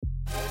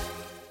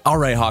All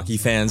right, hockey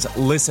fans,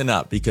 listen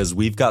up because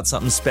we've got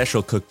something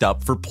special cooked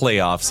up for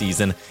playoff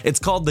season. It's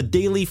called the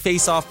Daily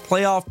Face-Off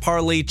Playoff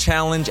Parlay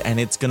Challenge, and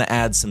it's going to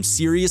add some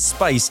serious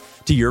spice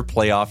to your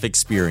playoff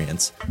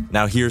experience.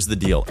 Now, here's the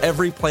deal.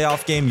 Every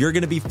playoff game, you're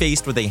going to be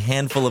faced with a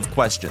handful of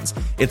questions.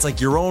 It's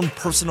like your own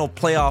personal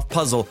playoff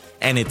puzzle,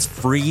 and it's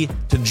free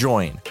to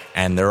join.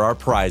 And there are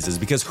prizes,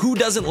 because who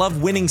doesn't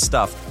love winning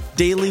stuff?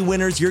 Daily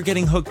winners, you're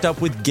getting hooked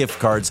up with gift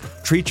cards.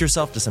 Treat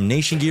yourself to some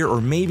Nation gear or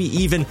maybe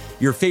even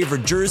your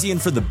favorite jersey.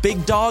 And for the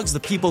big dogs, the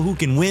people who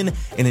can win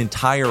an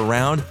entire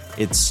round,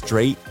 it's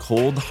straight,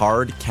 cold,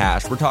 hard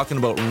cash. We're talking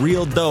about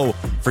real dough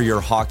for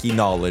your hockey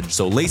knowledge.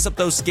 So lace up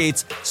those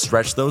skates,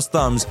 stretch those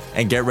thumbs,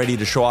 and get ready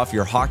to show off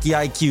your hockey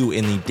IQ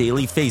in the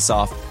Daily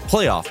Face-Off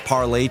Playoff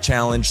Parlay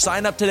Challenge.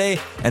 Sign up today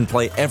and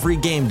play every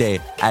game day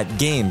at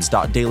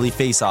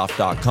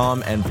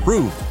games.dailyfaceoff.com and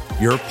prove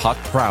your puck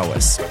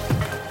prowess.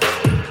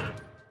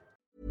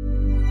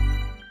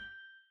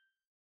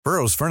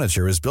 Burrow's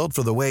furniture is built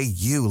for the way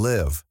you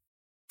live.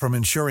 From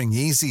ensuring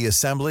easy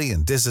assembly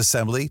and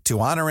disassembly to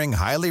honoring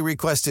highly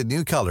requested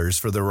new colors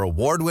for their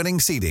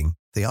award-winning seating,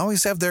 they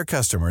always have their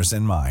customers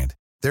in mind.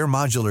 Their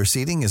modular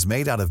seating is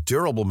made out of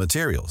durable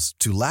materials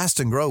to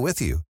last and grow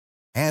with you.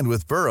 And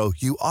with Burrow,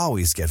 you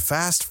always get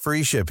fast,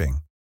 free shipping.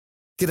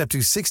 Get up to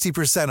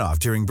 60% off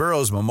during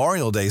Burrow's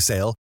Memorial Day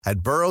sale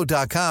at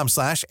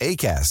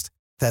burrow.com/ACAST.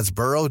 That's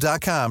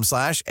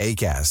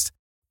burrow.com/ACAST.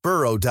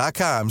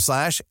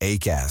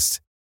 burrow.com/ACAST.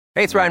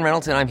 Hey, it's Ryan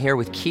Reynolds, and I'm here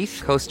with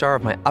Keith, co-star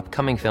of my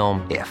upcoming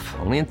film, If,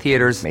 only in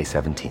theaters May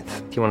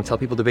 17th. Do you want to tell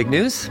people the big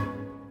news?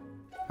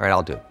 All right,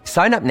 I'll do it.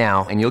 Sign up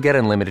now and you'll get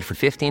unlimited for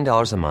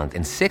 $15 a month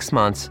and 6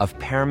 months of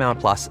Paramount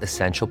Plus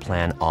Essential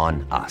Plan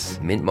on us.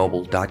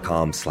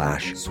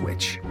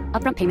 MintMobile.com/switch.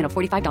 Upfront payment of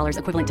 $45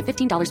 equivalent to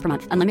 $15 per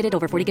month. Unlimited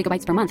over 40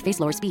 gigabytes per month.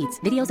 Face lower speeds.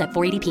 Videos at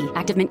 480p.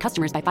 Active Mint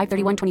customers by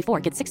 531.24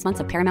 get 6 months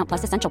of Paramount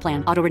Plus Essential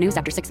Plan. Auto renews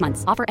after 6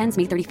 months. Offer ends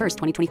May 31st,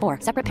 2024.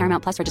 Separate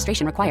Paramount Plus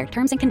registration required.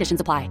 Terms and conditions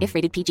apply if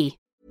rated PG.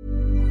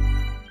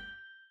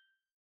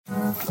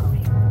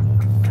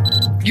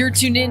 You're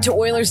tuned in to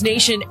Oilers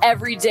Nation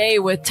every day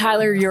with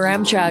Tyler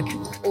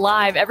Yaremchuk,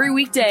 live every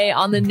weekday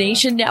on the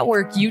Nation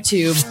Network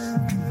YouTube.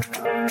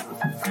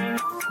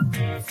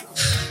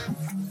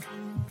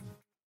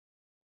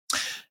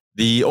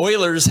 The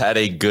Oilers had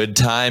a good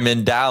time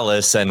in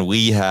Dallas, and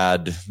we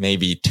had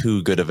maybe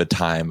too good of a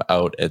time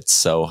out at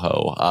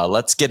Soho.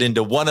 Let's get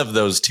into one of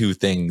those two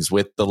things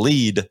with the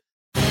lead.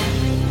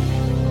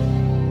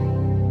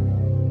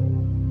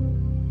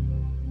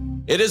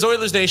 It is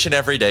Oilers Nation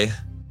every day.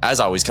 As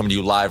always, coming to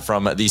you live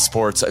from the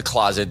Sports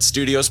Closet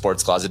studio,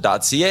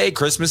 sportscloset.ca.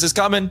 Christmas is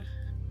coming.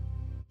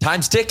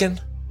 Time's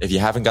ticking. If you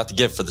haven't got the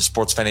gift for the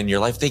sports fan in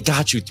your life, they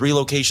got you. 3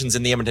 locations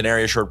in the Edmonton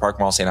area: Sherwood Park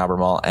Mall, St. Albert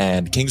Mall,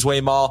 and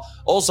Kingsway Mall.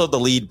 Also, the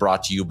lead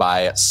brought to you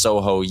by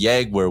Soho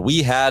Yeg, where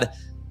we had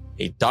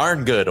a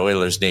darn good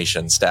Oilers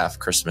Nation staff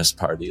Christmas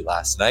party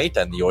last night,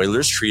 and the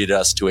Oilers treated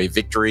us to a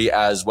victory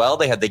as well.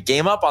 They had the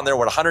game up on their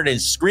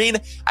 100-inch screen.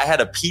 I had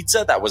a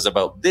pizza that was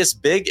about this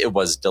big. It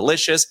was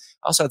delicious.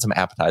 I also had some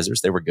appetizers.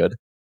 They were good.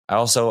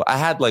 I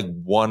had like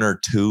 1 or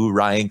 2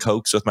 Ryan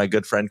Cokes with my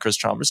good friend Chris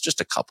Chalmers.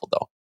 Just a couple,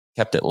 though.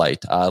 Kept it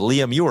light.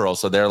 Liam, you were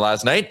also there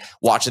last night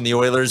watching the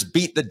Oilers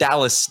beat the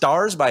Dallas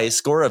Stars by a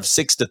score of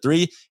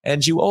 6-3.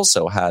 And you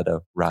also had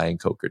a Ryan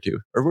Coke or 2.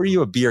 Or were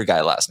you a beer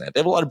guy last night? They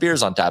have a lot of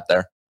beers on tap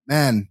there.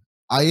 Man,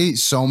 I ate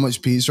so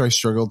much pizza, I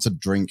struggled to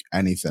drink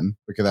anything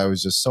because I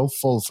was just so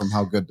full from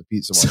how good the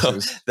pizza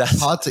was. It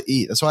was hard to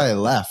eat. That's why I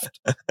left.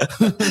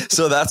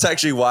 So that's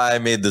actually why I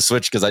made the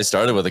switch, because I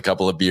started with a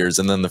couple of beers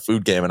and then the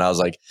food came and I was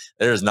like,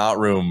 there's not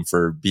room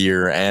for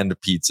beer and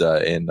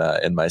pizza in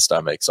my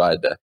stomach. So I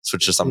had to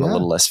switch to something a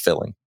little less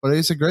filling. But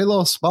it's a great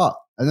little spot.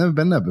 I've never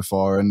been there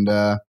before. And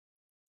the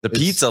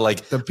pizza,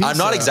 I'm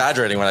not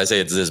exaggerating when I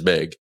say it's this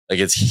big. Like,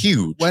 it's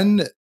huge.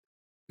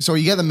 So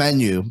you get the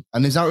menu,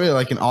 and there's not really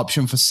like an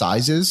option for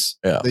sizes.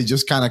 Yeah. They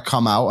just kind of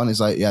come out, and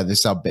it's like, yeah, this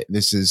is how big.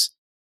 This is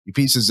your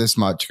pizza's this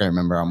much. I can't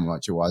remember how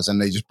much it was,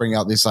 and they just bring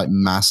out this like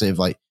massive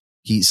like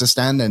pizza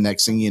stand. And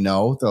next thing you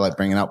know, they're like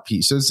bringing out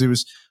pizzas. It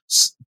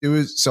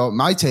was so at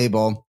my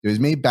table. It was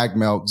me, Bag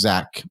Milk,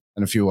 Zach,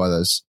 and a few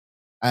others,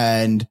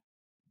 and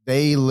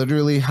they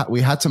literally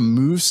we had to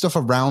move stuff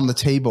around the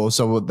table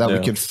so that we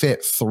could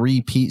fit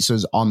 3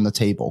 pizzas on the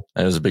table.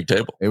 And it was a big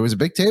table. It was a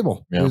big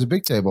table. Yeah. It was a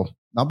big table.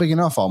 Not big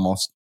enough,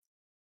 almost.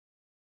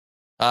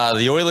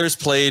 The Oilers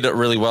played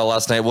really well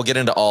last night. We'll get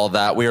into all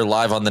that. We are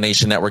live on the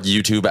Nation Network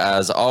YouTube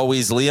as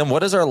always. Liam,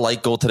 what is our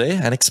light goal today?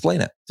 And explain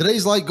it.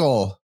 Today's light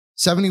goal,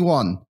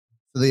 71,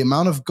 for the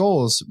amount of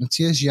goals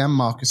Matthias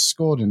Yaremchuk has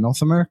scored in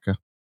North America.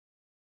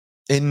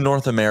 In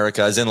North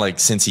America, as in like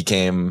since he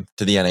came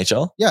to the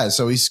NHL? Yeah,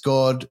 so he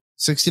scored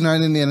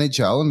 69 in the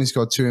NHL and he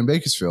scored 2 in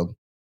Bakersfield.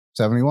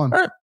 71. All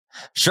right.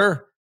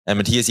 Sure. And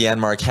Matthias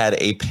Janmark had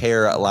a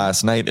pair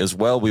last night as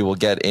well. We will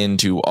get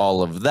into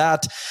all of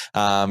that.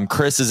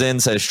 Chris is in,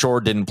 says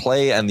Shore didn't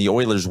play and the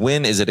Oilers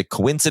win. Is it a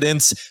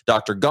coincidence?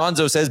 Dr.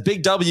 Gonzo says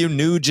big W,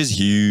 Nuge is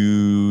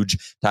huge.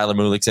 Tyler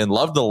Mulick's in,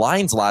 loved the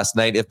lines last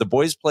night. If the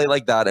boys play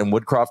like that and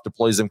Woodcroft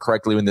deploys them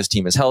correctly when this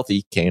team is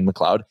healthy, Kane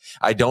McLeod,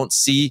 I don't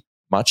see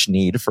much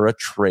need for a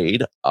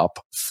trade up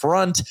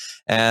front.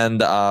 And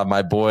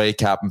my boy,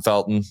 Captain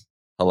Felton,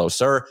 hello,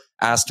 sir,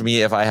 asked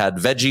me if I had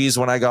veggies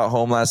when I got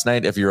home last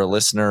night. If you're a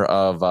listener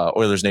of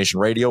Oilers Nation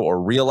Radio or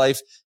real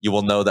life, you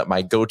will know that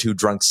my go-to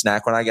drunk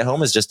snack when I get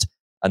home is just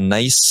a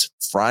nice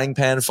frying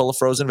pan full of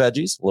frozen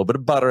veggies, a little bit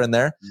of butter in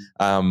there.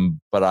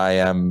 But I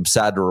am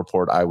sad to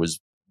report I was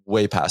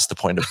way past the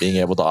point of being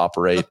able to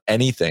operate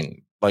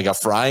anything like a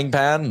frying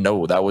pan.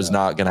 No, that was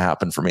not going to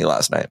happen for me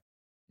last night.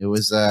 It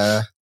was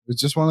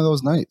just one of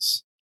those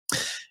nights.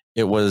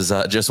 It was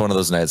just one of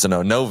those nights.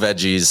 So no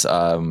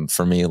veggies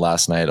for me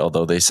last night,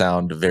 although they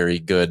sound very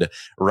good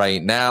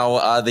right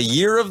now. The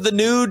year of the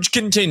Nuge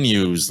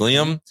continues,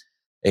 Liam.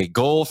 A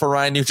goal for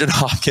Ryan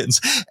Nugent-Hopkins,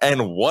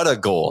 and what a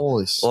goal.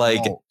 Holy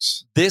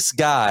smokes. This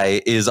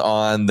guy is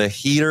on the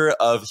heater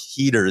of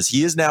heaters.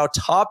 He is now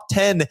top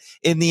 10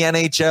 in the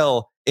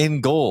NHL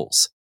in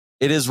goals.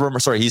 He's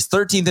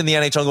 13th in the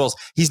NHL goals.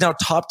 He's now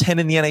top 10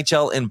 in the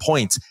NHL in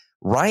points.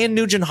 Ryan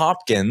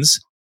Nugent-Hopkins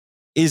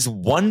is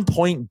 1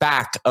 point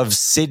back of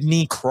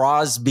Sidney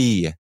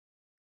Crosby.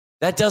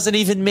 That doesn't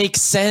even make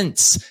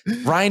sense.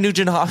 Ryan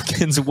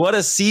Nugent-Hopkins, what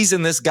a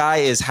season this guy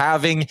is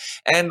having.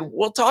 And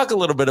we'll talk a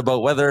little bit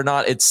about whether or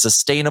not it's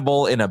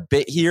sustainable in a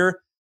bit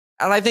here.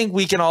 And I think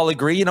we can all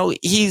agree,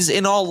 he's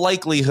in all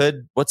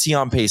likelihood, what's he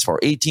on pace for?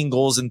 18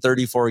 goals in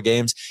 34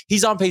 games.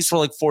 He's on pace for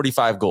like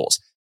 45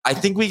 goals. I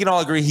think we can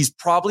all agree he's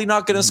probably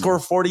not going to score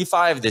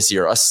 45 this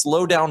year. A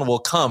slowdown will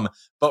come.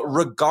 But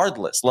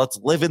regardless, let's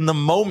live in the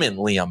moment,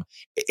 Liam.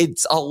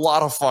 It's a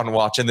lot of fun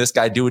watching this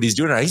guy do what he's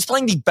doing. He's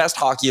playing the best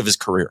hockey of his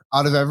career.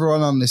 Out of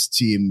everyone on this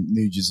team,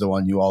 Nuge is the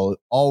one you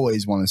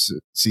always want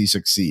to see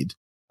succeed.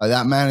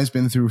 That man has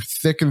been through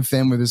thick and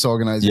thin with this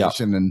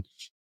organization, and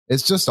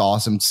it's just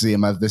awesome to see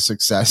him have this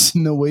success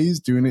in the way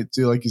he's doing it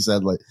too. Like you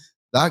said, like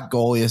that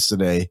goal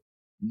yesterday,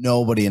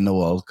 nobody in the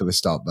world could have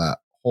stopped that.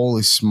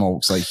 Holy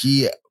smokes. Like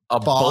he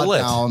barred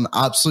down,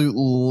 absolute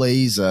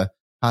laser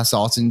past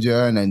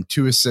Ottinger, and then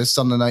 2 assists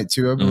on the night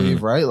too, I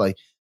believe, right? Like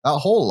that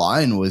whole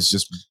line was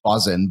just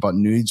buzzing, but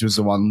Nuge was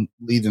the one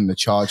leading the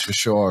charge for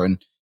sure.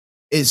 And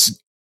it's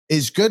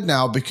good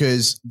now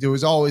because there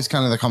was always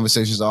kind of the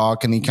conversations,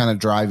 can he kind of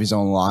drive his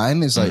own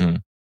line? It's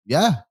like,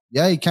 yeah,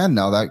 he can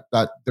now.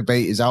 That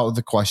debate is out of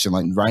the question.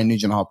 Like Ryan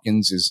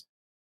Nugent-Hopkins is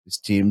his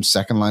team's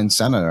second line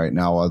center right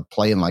now, or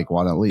playing like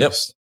one at least.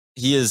 Yep.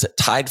 He is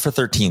tied for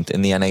 13th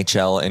in the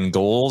NHL in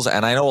goals.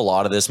 And I know a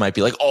lot of this might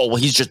be like,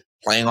 he's just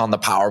playing on the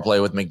power play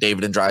with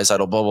McDavid and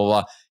Draisaitl, blah, blah,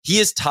 blah. He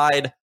is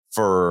tied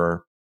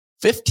for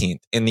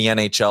 15th in the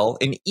NHL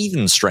in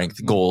even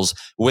strength goals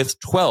with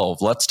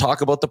 12. Let's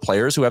talk about the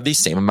players who have the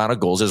same amount of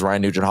goals as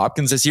Ryan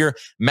Nugent-Hopkins this year.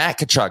 Matt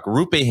Tkachuk,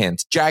 Rupe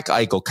Hintz, Jack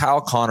Eichel,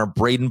 Kyle Connor,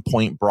 Braden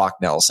Point, Brock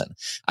Nelson.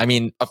 I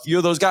mean, a few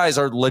of those guys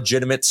are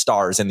legitimate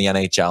stars in the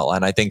NHL.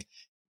 And I think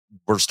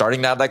we're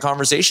starting to have that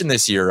conversation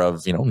this year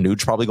of,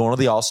 Nuge probably going to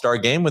the All-Star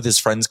game with his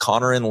friends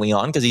Connor and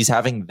Leon because he's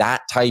having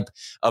that type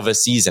of a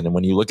season. And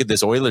when you look at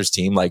this Oilers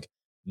team, like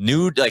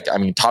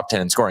Nuge, top 10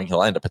 in scoring,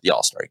 he'll end up at the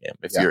All-Star game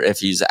if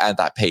he's at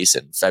that pace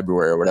in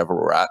February or whatever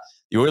we're at.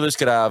 The Oilers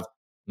could have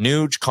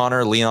Nuge,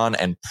 Connor, Leon,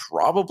 and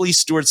probably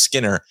Stuart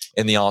Skinner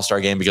in the All-Star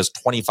game because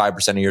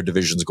 25% of your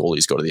division's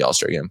goalies go to the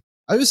All-Star game.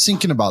 I was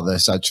thinking about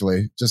this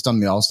actually, just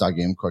on the All-Star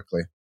game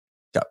quickly.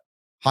 Yeah.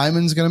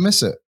 Hyman's going to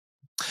miss it.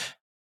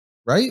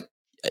 Right?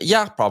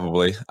 Yeah,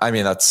 probably. I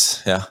mean, that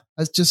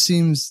just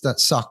seems, that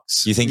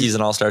sucks. You think he's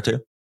an all-star too?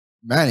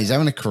 Man, he's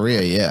having a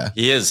career year.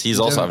 He is. He's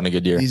also having a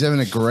good year. He's having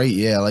a great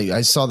year. Like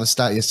I saw the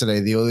stat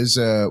yesterday. The Oilers,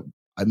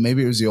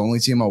 maybe it was the only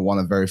team or one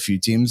of very few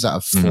teams that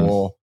have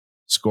 4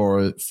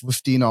 scorers,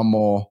 15 or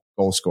more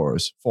goal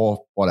scorers, 4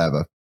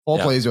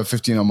 players with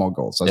 15 or more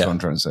goals. That's what I'm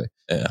trying to say.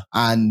 Yeah.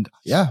 And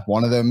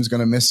one of them is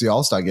going to miss the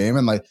All-Star game.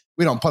 And like,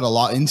 we don't put a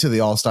lot into the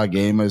All-Star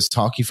game as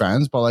hockey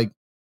fans, but like,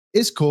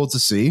 it's cool to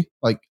see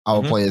like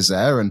our players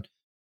there. And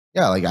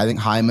I think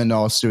Hyman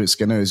or Stuart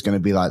Skinner is going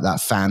to be like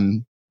that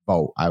fan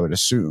vote, I would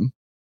assume.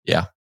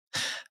 Yeah.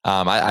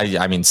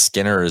 I mean,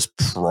 Skinner is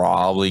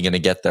probably going to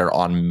get there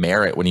on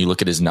merit when you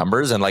look at his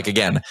numbers. And like,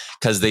 again,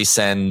 because they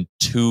send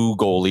 2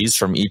 goalies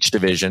from each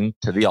division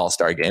to the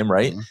All-Star game,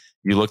 right?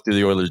 You look through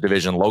the Oilers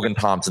division, Logan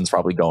Thompson's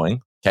probably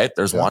going. Okay,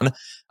 there's one.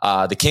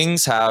 The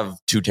Kings have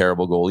 2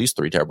 terrible goalies,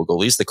 3 terrible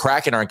goalies. The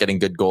Kraken aren't getting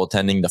good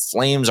goaltending. The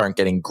Flames aren't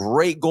getting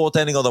great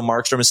goaltending, although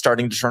Markstrom is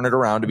starting to turn it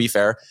around, to be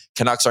fair.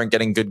 Canucks aren't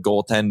getting good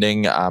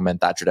goaltending, and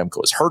Thatcher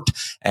Demko is hurt.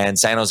 And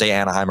San Jose,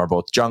 Anaheim are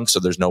both junk, so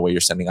there's no way you're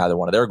sending either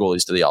one of their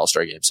goalies to the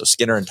All-Star game. So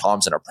Skinner and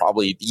Thompson are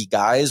probably the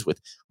guys, with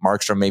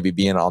Markstrom maybe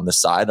being on the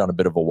side on a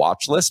bit of a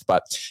watch list.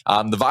 But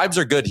the vibes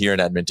are good here in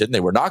Edmonton.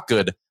 They were not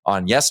good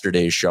on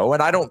yesterday's show,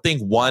 and I don't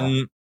think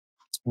one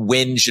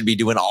win should be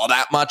doing all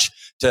that much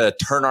to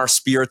turn our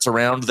spirits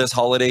around this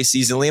holiday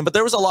season, Liam. But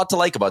there was a lot to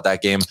like about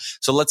that game.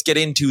 So let's get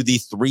into the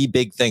three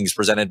big things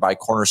presented by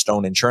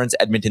Cornerstone Insurance,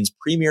 Edmonton's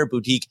premier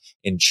boutique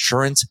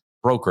insurance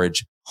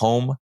brokerage,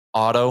 home,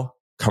 auto,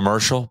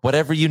 commercial,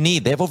 whatever you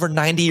need. They have over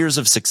 90 years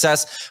of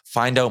success.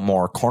 Find out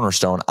more,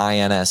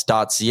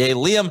 cornerstoneins.ca.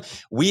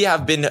 Liam, we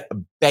have been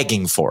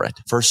begging for it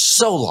for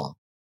so long.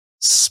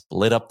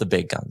 Split up the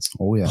big guns.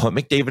 Oh, yeah. Put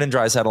McDavid and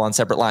Draisaitl on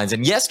separate lines.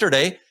 And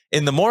yesterday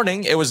in the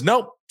morning, it was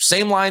nope,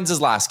 same lines as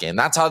last game.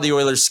 That's how the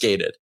Oilers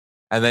skated.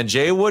 And then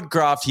Jay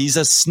Woodcroft, he's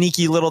a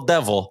sneaky little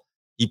devil.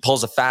 He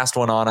pulls a fast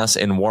one on us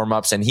in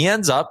warmups, and he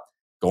ends up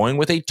going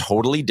with a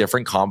totally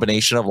different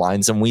combination of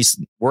lines than we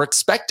were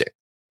expecting.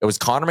 It was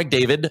Connor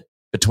McDavid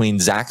between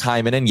Zach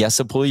Hyman and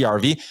Jesse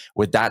Puljujarvi.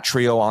 With that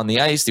trio on the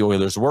ice, the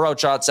Oilers were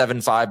outshot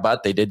 7-5,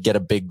 but they did get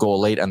a big goal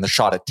late, and the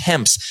shot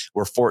attempts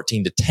were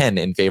 14-10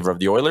 in favor of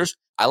the Oilers.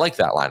 I like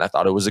that line. I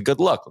thought it was a good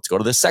look. Let's go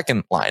to the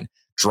second line.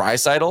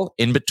 Draisaitl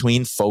in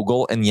between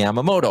Foegele and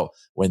Yamamoto.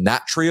 When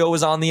that trio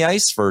was on the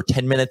ice for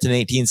 10 minutes and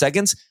 18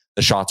 seconds,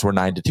 the shots were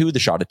 9-2. The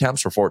shot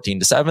attempts were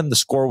 14-7. The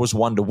score was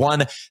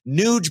 1-1.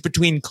 Nuge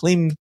between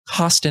Klim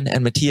Kostin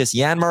and Matthias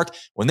Janmark.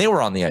 When they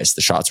were on the ice,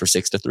 the shots were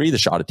 6-3. The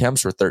shot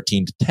attempts were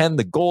 13-10.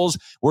 The goals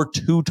were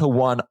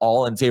 2-1,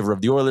 all in favor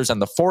of the Oilers.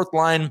 And the fourth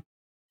line,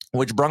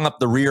 which brung up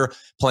the rear,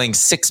 playing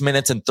 6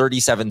 minutes and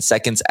 37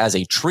 seconds as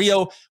a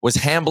trio, was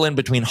Hamblin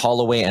between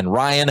Holloway and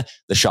Ryan.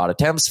 The shot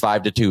attempts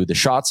 5-2. The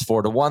shots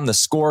 4-1. The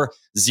score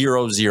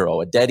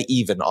 0-0. A dead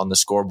even on the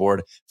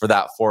scoreboard for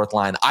that fourth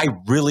line. I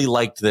really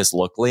liked this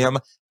look, Liam,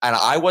 and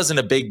I wasn't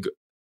a big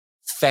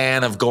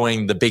fan of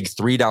going the big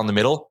three down the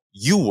middle.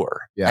 You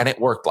were, and it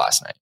worked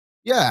last night.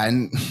 Yeah,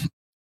 and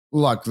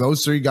look,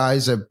 those three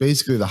guys are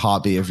basically the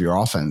heartbeat of your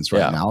offense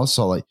right now.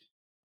 So, like,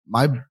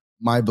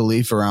 my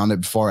belief around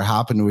it before it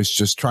happened was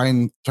just try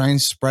and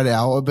spread it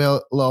out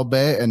a little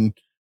bit and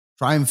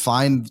try and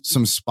find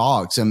some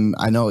sparks. And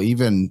I know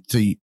even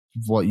to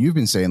what you've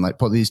been saying, like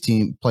put these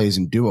team plays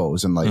in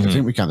duos. And like, I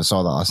think we kind of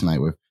saw that last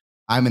night with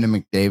Hyman and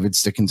McDavid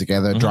sticking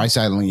together.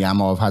 Draisaitl and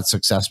Yamo have had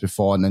success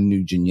before, and then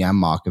Nuge and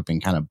Janmark have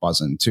been kind of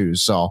buzzing too.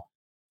 So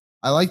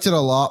I liked it a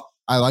lot.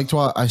 I liked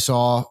what I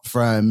saw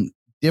from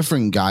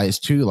different guys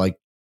too. Like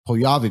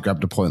Puljujarvi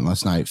grabbed a point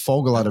last night.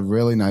 Foegele had a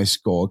really nice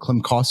goal.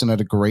 Klim Kostin had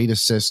a great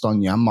assist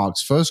on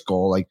Janmark's first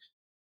goal. Like,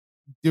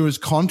 there was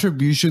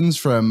contributions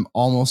from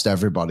almost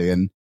everybody,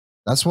 and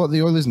that's what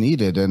the Oilers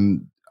needed.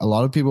 And a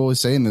lot of people were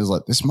saying is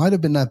like, this might have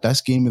been their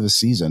best game of the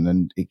season,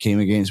 and it came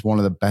against one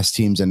of the best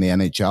teams in the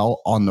NHL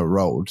on the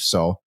road.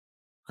 So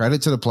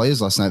credit to the players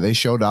last night. They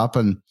showed up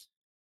and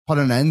put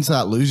an end to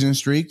that losing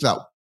streak.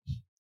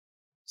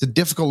 It's a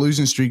difficult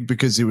losing streak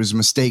because it was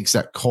mistakes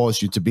that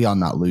caused you to be on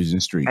that losing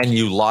streak. And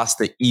you lost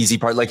the easy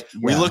part. Like,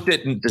 we looked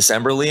at in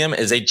December, Liam,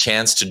 as a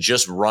chance to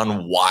just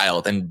run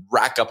wild and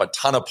rack up a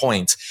ton of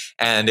points.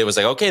 And it was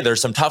like, okay, there's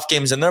some tough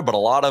games in there, but a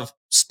lot of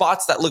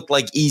spots that looked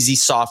like easy,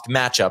 soft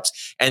matchups.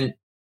 And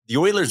the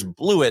Oilers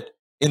blew it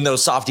in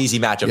those soft, easy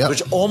matchups,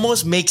 which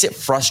almost makes it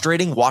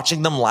frustrating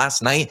watching them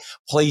last night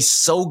play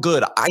so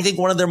good. I think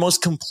one of their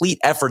most complete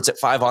efforts at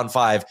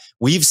 5-on-5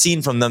 we've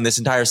seen from them this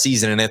entire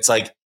season. And it's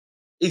like,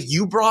 if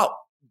you brought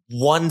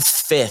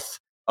 1/5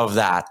 of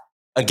that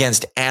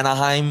against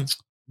Anaheim,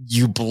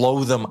 you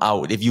blow them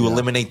out. If you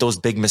eliminate those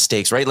big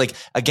mistakes, right? Like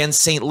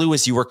against St.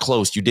 Louis, you were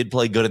close. You did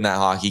play good in that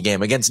hockey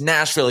game. Against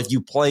Nashville, if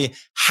you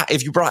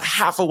brought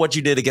half of what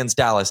you did against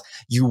Dallas,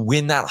 you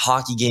win that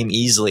hockey game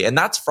easily. And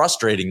that's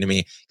frustrating to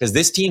me because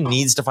this team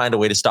needs to find a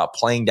way to stop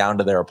playing down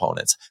to their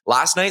opponents.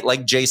 Last night,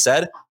 like Jay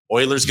said,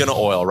 Oilers gonna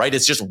oil, right?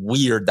 It's just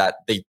weird that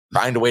they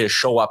find a way to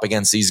show up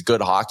against these good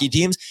hockey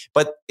teams,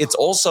 but it's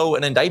also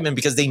an indictment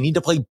because they need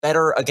to play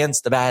better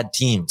against the bad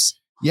teams.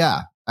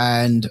 Yeah.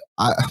 And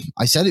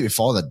I said it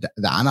before the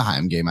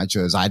Anaheim game,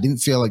 actually, is I didn't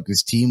feel like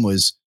this team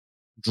was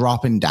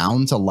dropping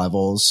down to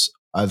levels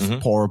of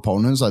poor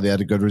opponents. Like they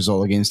had a good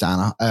result against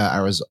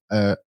Arizona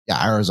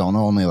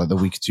only like the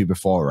week or two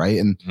before, right?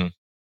 And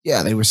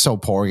yeah, they were so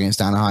poor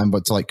against Anaheim,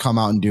 but to like come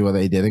out and do what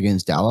they did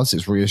against Dallas,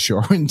 it's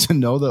reassuring to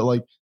know that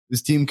like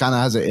this team kind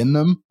of has it in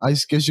them, I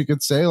guess you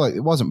could say. Like,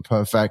 it wasn't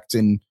perfect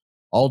in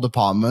all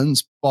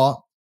departments,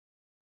 but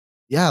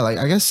yeah, like,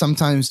 I guess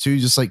sometimes too,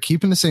 just like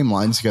keeping the same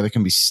lines together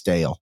can be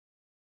stale.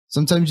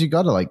 Sometimes you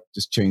got to like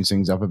just change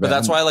things up a bit. But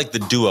that's why I like the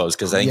duos,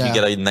 because I think you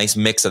get a nice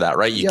mix of that,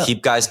 right? You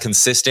keep guys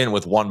consistent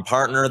with one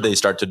partner. They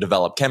start to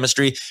develop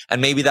chemistry.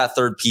 And maybe that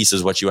third piece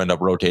is what you end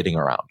up rotating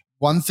around.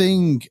 One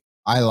thing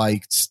I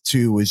liked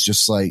too was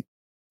just like,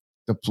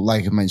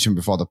 like I mentioned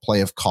before, the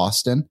play of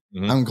Kostin.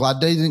 I'm glad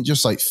they didn't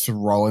just like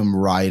throw him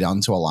right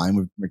onto a line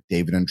with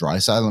McDavid and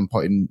Draisaitl and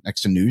put him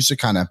next to Nuge to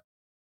kind of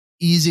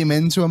ease him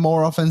into a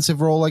more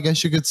offensive role, I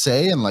guess you could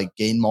say, and like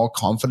gain more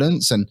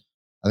confidence. And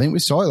I think we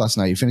saw it last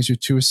night. He finished with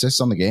 2 assists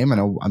on the game,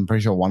 and I'm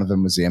pretty sure one of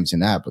them was the empty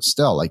net, but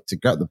still, like, to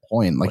get the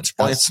point, like,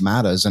 that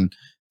matters. And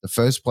the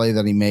first play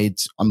that he made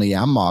on the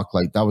Janmark,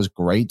 like, that was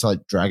great to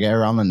like drag it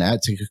around the net,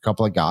 take a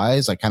couple of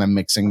guys, like kind of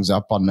mix things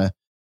up on the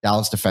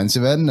Dallas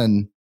defensive end,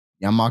 and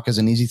Janmark has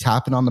an easy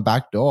tapping on the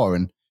back door.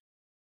 And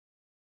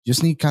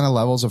just need kind of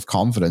levels of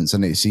confidence.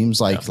 And it seems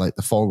like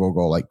the Fogle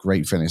goal, like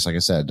great finish. Like I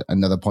said,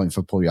 another point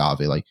for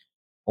Puljujarvi. Like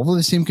hopefully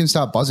this team can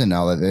start buzzing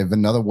now that they have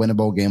another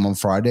winnable game on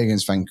Friday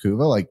against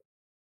Vancouver. Like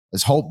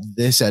let's hope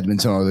this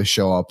Edmonton Oilers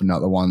show up and not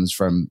the ones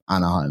from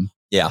Anaheim.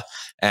 Yeah.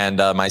 And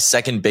my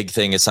second big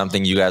thing is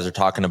something you guys are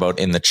talking about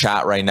in the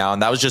chat right now.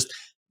 And that was just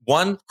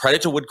one,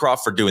 credit to Woodcroft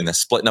for doing this,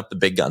 splitting up the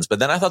big guns. But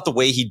then I thought the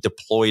way he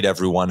deployed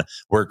everyone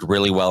worked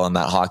really well in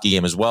that hockey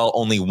game as well.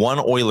 Only one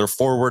Oiler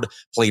forward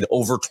played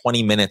over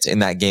 20 minutes in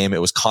that game.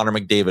 It was Connor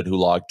McDavid who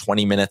logged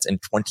 20 minutes and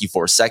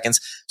 24 seconds.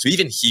 So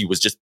even he was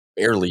just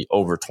barely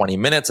over 20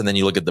 minutes. And then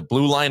you look at the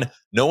blue line,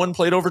 no one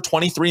played over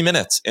 23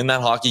 minutes in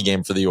that hockey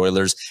game for the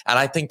Oilers. And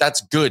I think that's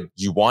good.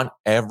 You want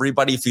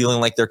everybody feeling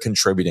like they're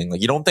contributing.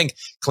 Like you don't think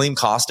Klim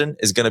Kostin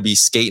is going to be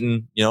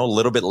skating, a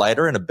little bit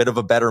lighter in a bit of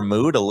a better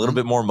mood, a little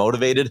bit more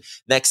motivated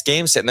next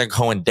game, sitting there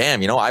going,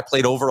 damn, I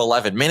played over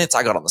 11 minutes.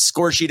 I got on the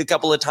score sheet a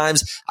couple of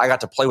times. I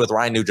got to play with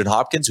Ryan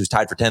Nugent-Hopkins, who's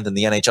tied for 10th in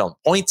the NHL in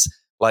points.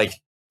 Like,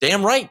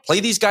 damn right.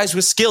 Play these guys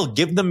with skill.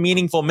 Give them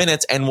meaningful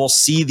minutes, and we'll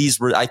see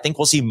I think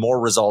we'll see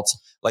more results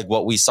like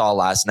what we saw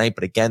last night.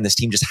 But again, this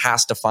team just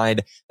has to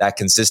find that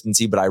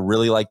consistency. But I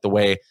really like the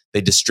way they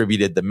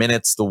distributed the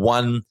minutes. The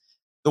one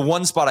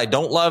spot I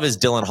don't love is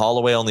Dylan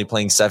Holloway only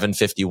playing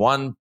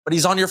 751, but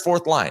he's on your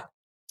fourth line.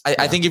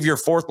 I think if your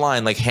fourth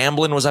line, like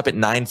Hamblin was up at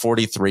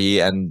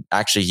 943, and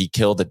actually he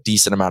killed a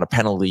decent amount of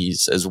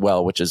penalties as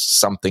well, which is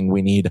something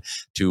we need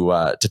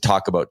to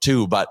talk about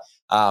too. But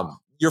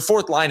your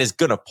fourth line is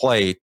going to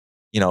play,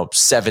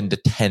 7 to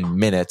 10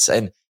 minutes.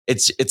 And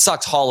it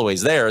sucks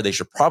Holloway's there. They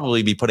should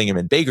probably be putting him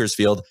in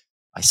Bakersfield.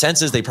 My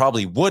sense is they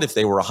probably would if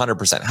they were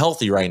 100%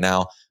 healthy right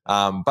now.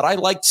 But I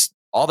liked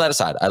all that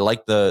aside. I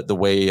liked the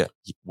way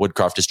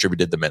Woodcroft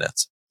distributed the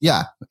minutes.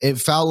 Yeah, it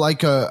felt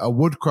like a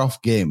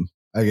Woodcroft game,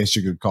 I guess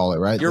you could call it,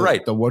 right? You're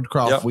right. The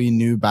Woodcroft we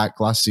knew back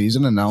last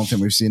season, and I don't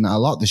think we've seen that a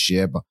lot this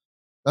year, but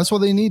that's what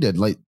they needed.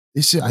 Like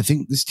this, I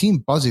think this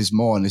team buzzes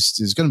more, and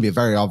it's going to be a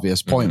very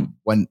obvious point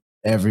when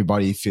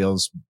everybody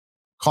feels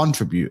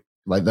contribute,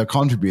 like they're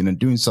contributing and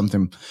doing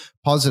something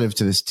positive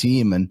to this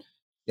team. And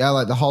yeah,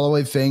 like the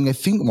Holloway thing, I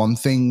think one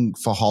thing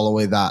for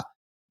Holloway that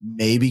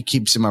maybe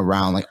keeps him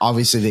around, like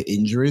obviously the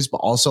injuries, but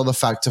also the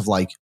fact of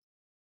like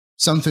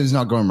something's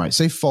not going right.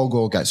 Say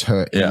Fogle gets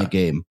hurt in the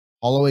game,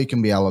 Holloway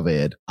can be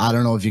elevated. I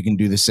don't know if you can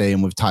do the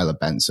same with Tyler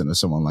Benson or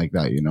someone like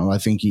that. I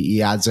think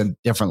he adds a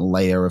different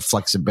layer of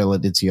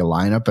flexibility to your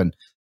lineup, and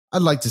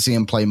I'd like to see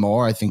him play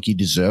more. I think he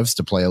deserves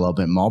to play a little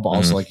bit more, but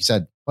also, like you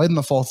said, played in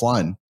the fourth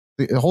line.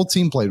 The whole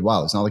team played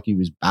well. It's not like he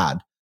was bad.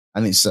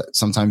 And it's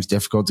sometimes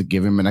difficult to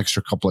give him an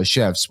extra couple of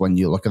shifts when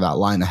you look at that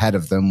line ahead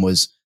of them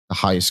was the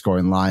highest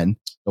scoring line.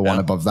 The one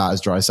above that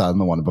is Draisaitl,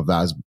 and the one above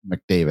that is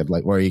McDavid.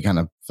 Like, where are you kind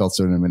of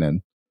filtering him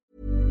in?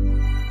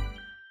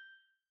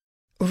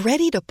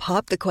 Ready to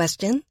pop the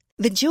question?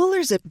 The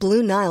jewelers at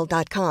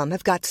BlueNile.com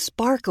have got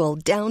sparkle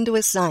down to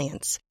a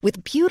science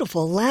with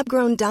beautiful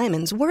lab-grown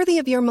diamonds worthy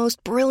of your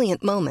most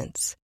brilliant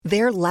moments.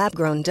 Their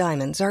lab-grown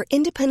diamonds are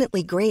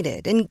independently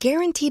graded and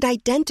guaranteed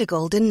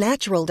identical to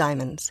natural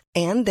diamonds,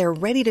 and they're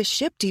ready to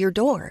ship to your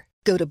door.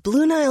 Go to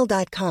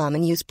BlueNile.com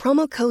and use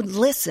promo code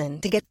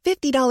LISTEN to get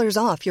 $50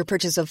 off your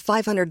purchase of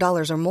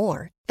 $500 or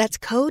more. That's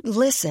code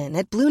LISTEN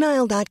at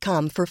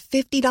BlueNile.com for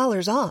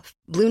 $50 off.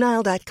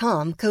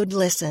 BlueNile.com, code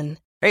LISTEN.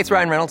 Hey, it's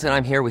Ryan Reynolds, and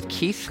I'm here with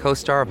Keith,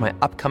 co-star of my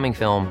upcoming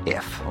film,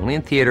 If, only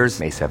in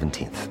theaters May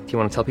 17th. Do you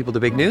want to tell people the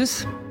big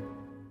news?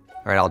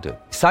 All right, I'll do it.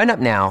 Sign up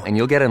now and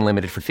you'll get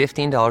unlimited for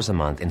 $15 a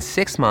month and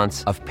 6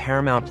 months of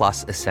Paramount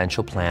Plus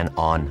Essential Plan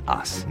on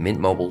us.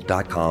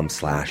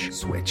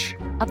 MintMobile.com/switch.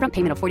 Upfront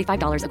payment of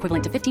 $45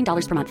 equivalent to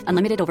 $15 per month.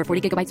 Unlimited over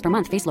 40 gigabytes per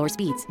month. Face lower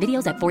speeds.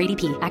 Videos at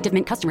 480p. Active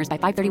Mint customers by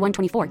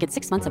 531.24 get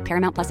 6 months of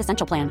Paramount Plus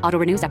Essential Plan. Auto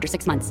renews after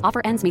 6 months.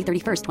 Offer ends May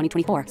 31st,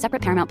 2024.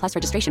 Separate Paramount Plus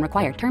registration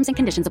required. Terms and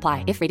conditions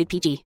apply if rated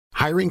PG.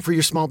 Hiring for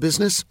your small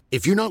business?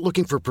 If you're not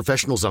looking for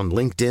professionals on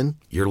LinkedIn,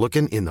 you're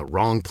looking in the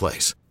wrong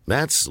place.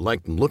 That's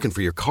like looking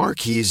for your car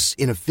keys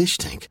in a fish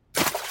tank.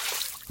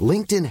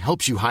 LinkedIn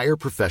helps you hire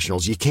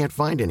professionals you can't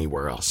find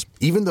anywhere else,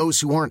 even those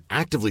who aren't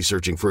actively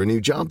searching for a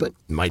new job but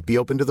might be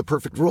open to the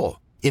perfect role.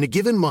 In a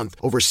given month,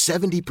 over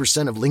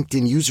 70% of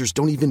LinkedIn users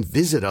don't even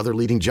visit other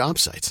leading job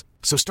sites.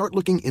 So start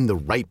looking in the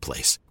right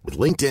place. With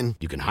LinkedIn,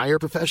 you can hire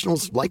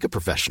professionals like a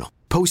professional.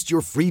 Post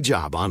your free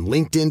job on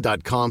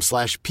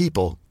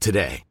linkedin.com/people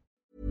today.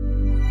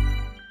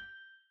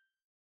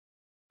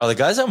 Are the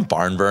guys on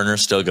Barn Burner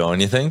still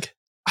going, you think?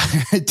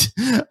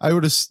 I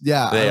would have,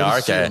 They are,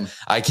 okay.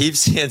 I keep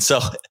seeing, so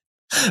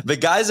the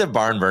guys at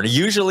Barn Burner,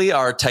 usually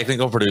our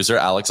technical producer,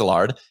 Alex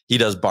Allard, he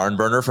does Barn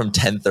Burner from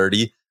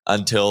 10:30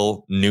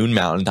 until noon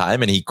Mountain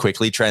Time, and he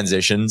quickly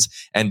transitions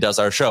and does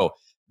our show.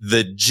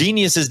 The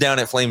geniuses down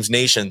at Flames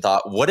Nation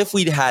thought, what if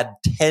we'd had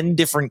 10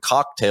 different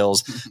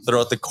cocktails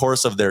throughout the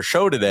course of their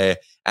show today?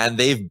 And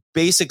they've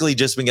basically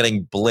just been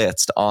getting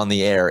blitzed on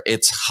the air.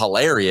 It's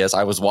hilarious.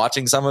 I was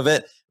watching some of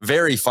it.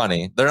 Very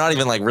funny. They're not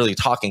even like really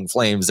talking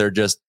Flames. They're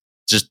just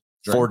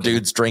 4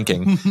 dudes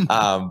drinking.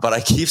 But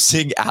I keep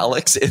seeing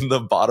Alex in the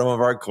bottom of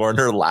our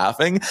corner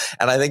laughing.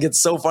 And I think it's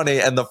so funny.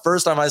 And the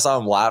first time I saw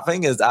him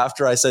laughing is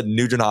after I said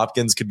Nugent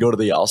Hopkins could go to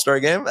the All-Star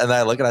game. And then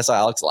I look and I saw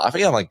Alex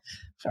laughing. I'm like,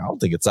 I don't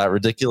think it's that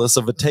ridiculous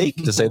of a take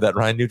to say that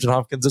Ryan Nugent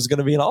Hopkins is going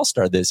to be an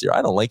All-Star this year.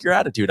 I don't like your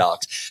attitude,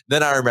 Alex.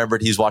 Then I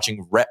remembered he's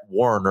watching Rhett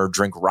Warrener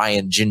drink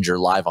Ryan Ginger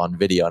live on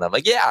video. And I'm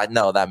like, yeah,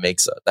 no, that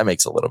makes a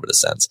little bit of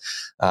sense.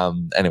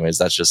 Anyways,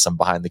 that's just some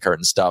behind the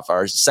curtain stuff.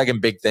 Our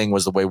second big thing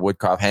was the way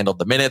Woodcroft handled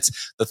the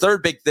minutes. The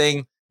third big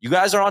thing, you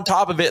guys are on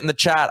top of it in the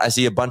chat. I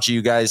see a bunch of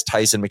you guys,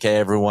 Tyson, McKay,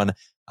 everyone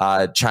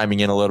chiming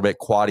in a little bit.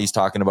 Quaddy's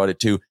talking about it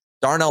too.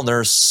 Darnell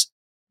Nurse,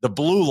 the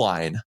blue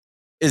line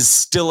is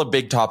still a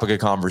big topic of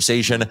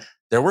conversation.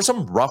 There were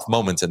some rough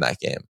moments in that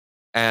game.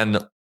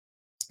 And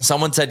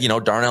someone said,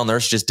 Darnell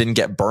Nurse just didn't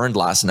get burned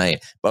last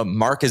night. But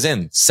Mark is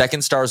in.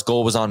 Second star's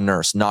goal was on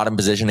Nurse, not in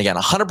position again,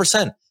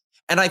 100%.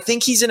 And I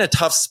think he's in a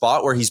tough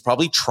spot where he's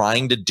probably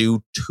trying to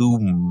do too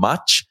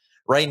much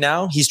right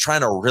now. He's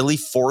trying to really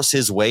force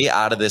his way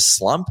out of this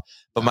slump.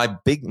 But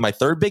my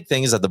third big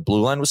thing is that the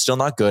blue line was still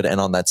not good. And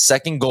on that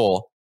second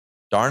goal,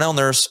 Darnell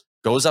Nurse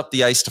goes up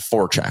the ice to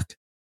forecheck.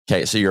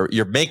 Okay, so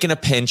you're making a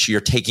pinch, you're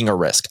taking a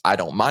risk. I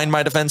don't mind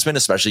my defenseman,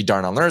 especially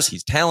Darnell Nurse.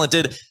 He's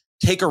talented.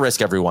 Take a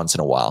risk every once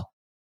in a while.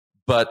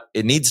 But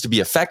it needs to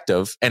be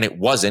effective, and it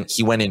wasn't.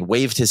 He went and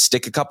waved his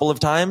stick a couple of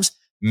times,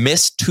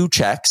 missed 2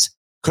 checks,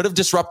 could have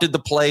disrupted the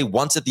play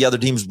once at the other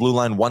team's blue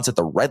line, once at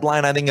the red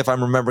line, I think, if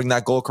I'm remembering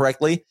that goal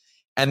correctly,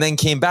 and then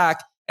came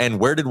back. And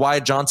where did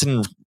Wyatt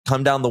Johnson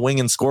come down the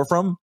wing and score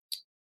from?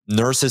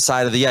 Nurse's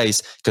side of the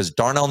ice, because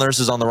Darnell Nurse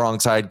is on the wrong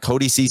side.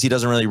 Cody Ceci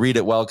doesn't really read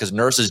it well because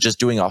Nurse is just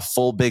doing a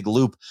full big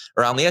loop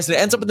around the ice, and it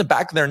ends up in the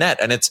back of their net.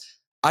 And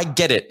I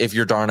get it. If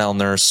you're Darnell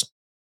Nurse,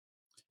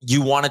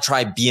 you want to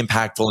try be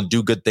impactful and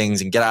do good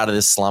things and get out of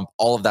this slump,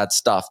 all of that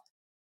stuff.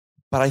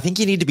 But I think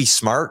you need to be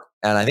smart,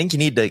 and I think you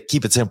need to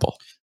keep it simple.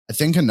 I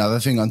think another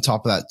thing on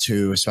top of that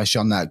too, especially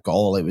on that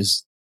goal, it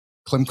was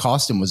Klim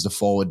Kostin was the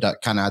forward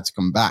that kind of had to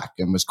come back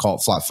and was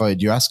caught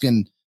flat-footed. You're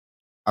asking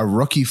a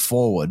rookie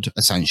forward,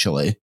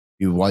 essentially,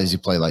 why does he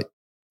play like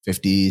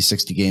 50,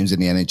 60 games in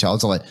the NHL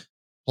to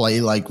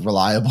play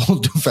reliable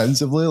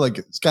defensively?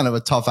 It's kind of a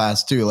tough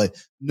ask too.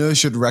 Nurse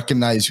should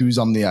recognize who's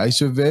on the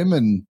ice with him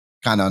and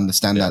kind of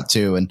understand that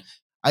too. And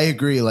I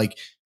agree,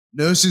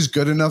 Nurse is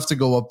good enough to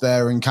go up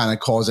there and kind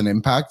of cause an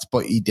impact,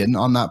 but he didn't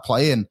on that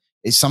play. And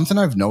it's something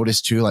I've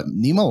noticed too.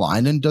 Nima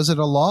Leinen does it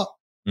a lot.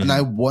 Mm-hmm. And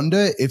I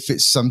wonder if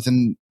it's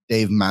something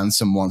Dave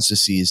Manson wants to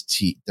see his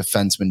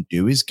defensemen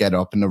do, is get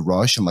up in a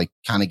rush and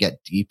kind of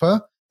get deeper.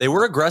 They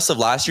were aggressive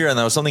last year, and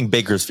that was something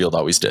Bakersfield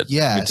always did.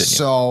 Yeah, continue.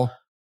 So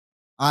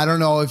I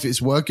don't know if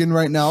it's working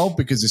right now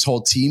because this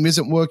whole team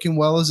isn't working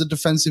well as a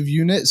defensive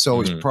unit.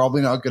 So it's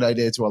probably not a good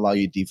idea to allow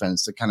your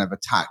defense to kind of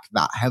attack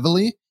that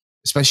heavily,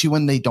 especially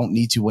when they don't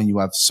need to, when you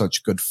have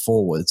such good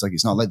forwards.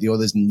 It's not like the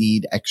others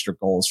need extra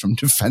goals from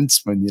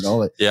defensemen,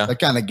 They're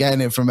kind of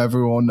getting it from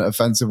everyone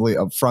offensively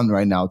up front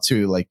right now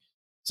too.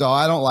 So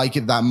I don't like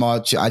it that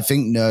much. I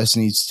think Nurse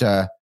needs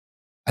to,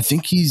 I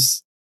think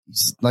he's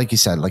like you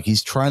said,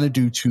 he's trying to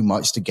do too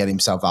much to get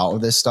himself out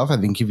of this stuff. I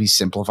think if he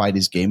simplified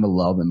his game a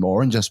little bit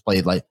more and just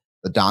played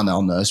the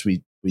Darnell Nurse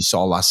we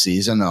saw last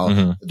season, or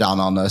the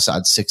Darnell Nurse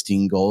had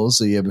 16 goals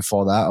the year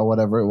before that, or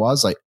whatever it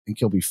was, I think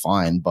he'll be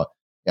fine. But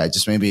yeah,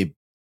 just maybe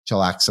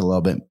chillax a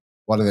little bit.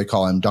 What do they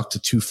call him? Dr.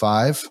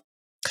 2-5?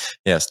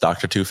 Yes,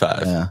 Dr.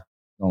 2-5. Yeah,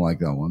 don't like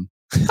that one.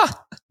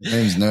 His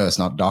name's Nurse,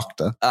 not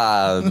Doctor.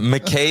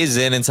 McKay's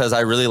in and says,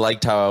 I really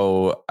liked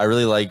how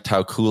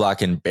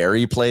Kulak and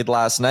Barry played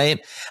last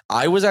night.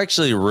 I was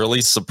actually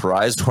really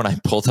surprised when I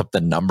pulled up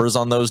the numbers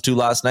on those two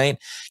last night,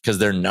 because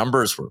their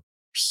numbers were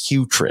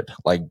putrid,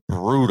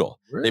 brutal.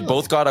 Really? They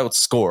both got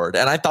outscored,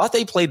 and I thought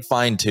they played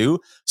fine too.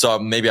 So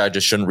maybe I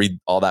just shouldn't read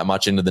all that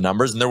much into the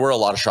numbers. And there were a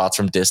lot of shots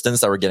from distance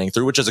that were getting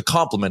through, which is a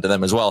compliment to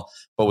them as well.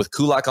 But with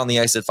Kulak on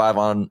the ice at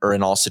 5-on, or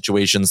in all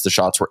situations, the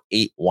shots were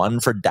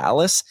 8-1 for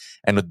Dallas.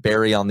 And with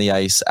Barry on the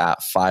ice at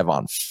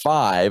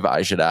 5-on-5,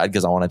 I should add,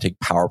 because I want to take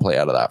power play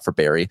out of that for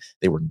Barry,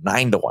 they were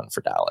 9-1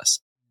 for Dallas.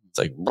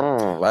 It's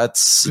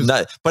that's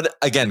not, but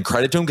again,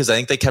 credit to him, because I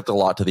think they kept a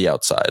lot to the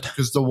outside.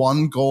 Because the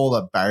one goal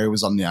that Barry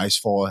was on the ice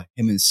for,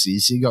 him and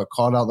Ceci got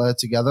caught out there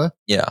together.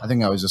 Yeah. I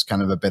think that was just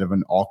kind of a bit of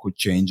an awkward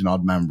change, an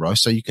odd man rush.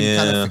 So you can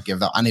kind of forgive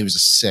that. And it was a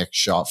sick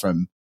shot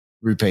from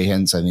Rupe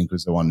Hintz, I think,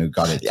 was the one who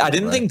got it. I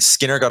didn't think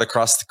Skinner got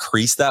across the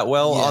crease that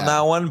well on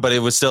that one, but it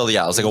was still, it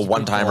was a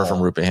one-timer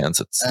from Rupe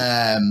Hintz.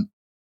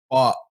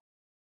 But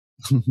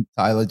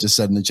Tyler just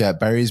said in the chat,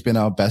 Barry's been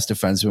our best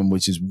defenseman,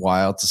 which is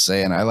wild to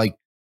say. And I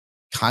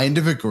kind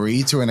of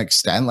agree to an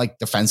extent.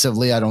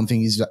 Defensively, I don't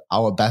think he's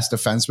our best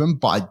defenseman,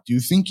 but I do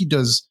think he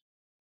does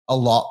a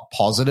lot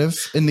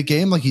positive in the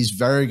game. He's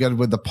very good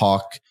with the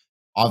puck.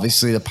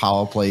 Obviously, the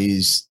power play,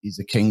 he's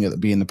the king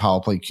of being the power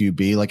play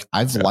QB.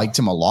 I've liked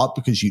him a lot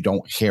because you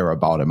don't hear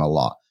about him a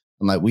lot.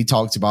 And we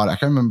talked about it. I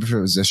can't remember if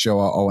it was this show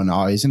or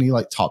O&R. Isn't he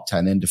top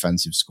 10 in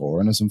defensive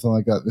scoring or something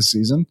like that this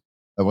season?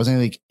 Wasn't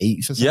he 8th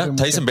or something? Yeah,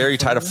 Tyson Barrie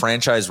tied a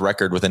franchise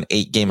record with an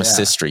 8-game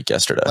assist streak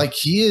yesterday.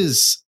 He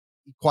is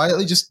he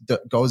quietly just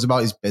goes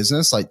about his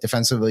business. Like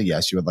defensively,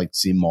 yes, you would like to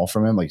see more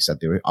from him. Like you said,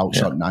 they were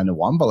outshot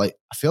 9-1, but like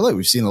I feel like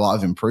we've seen a lot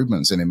of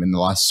improvements in him in the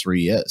last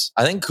 3 years.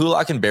 I think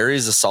Kulak and Barrie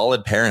is a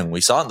solid pairing.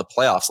 We saw it in the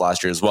playoffs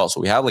last year as well. So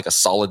we have like a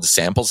solid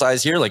sample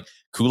size here. Like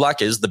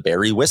Kulak is the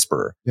Barrie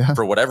whisperer. Yeah.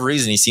 For whatever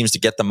reason, he seems to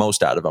get the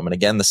most out of him. And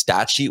again, the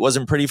stat sheet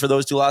wasn't pretty for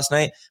those two last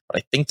night, but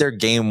I think their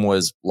game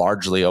was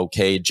largely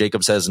okay.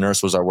 Jacob says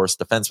Nurse was our worst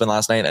defenseman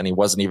last night and he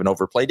wasn't even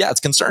overplayed. Yeah,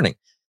 it's concerning.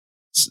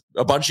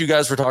 A bunch of you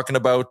guys were talking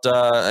about,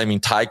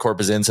 Ty Corp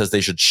is in, says they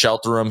should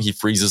shelter him. He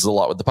freezes a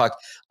lot with the puck.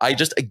 I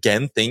just,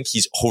 again, think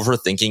he's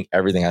overthinking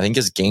everything. I think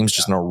his game's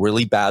just in a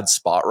really bad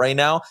spot right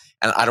now.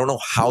 And I don't know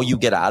how you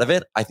get out of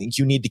it. I think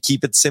you need to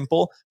keep it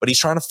simple, but he's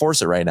trying to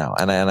force it right now.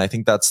 And I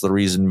think that's the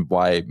reason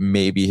why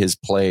maybe his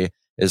play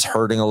is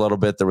hurting a little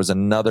bit. There was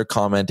another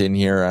comment in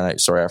here, and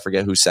I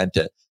forget who sent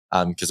it,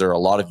 because there are a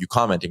lot of you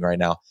commenting right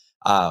now,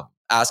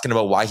 asking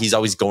about why he's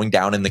always going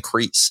down in the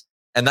crease.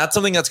 And that's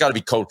something that's got to be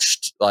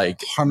coached. Like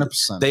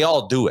 100%. They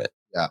all do it.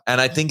 Yeah.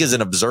 And I think as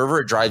an observer,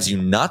 it drives you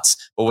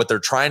nuts. But what they're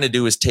trying to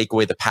do is take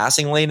away the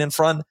passing lane in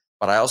front.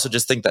 But I also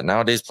just think that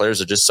nowadays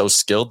players are just so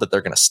skilled that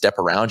they're going to step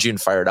around you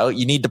and fire it out.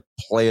 You need to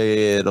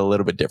play it a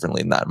little bit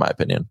differently than that, in my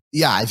opinion.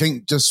 Yeah, I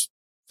think just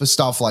for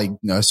stuff like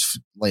Nurse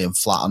laying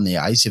flat on the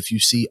ice, if you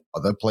see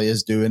other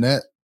players doing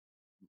it,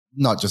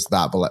 not just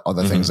that, but like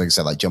other things, like I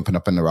said, like jumping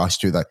up in the rush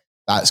too, like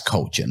that's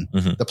coaching.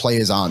 The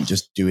players aren't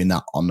just doing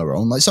that on their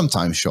own. Like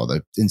sometimes, sure,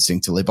 they're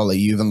instinctively, but like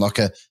you even look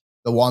at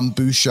the one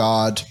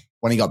Bouchard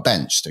when he got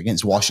benched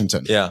against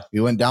Washington. Yeah. He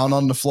went down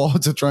on the floor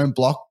to try and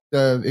block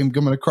him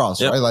coming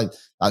across, right? Like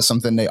that's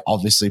something they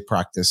obviously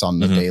practice on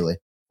the daily.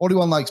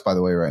 41 likes, by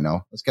the way, right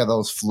now. Let's get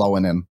those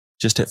flowing in.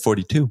 Just hit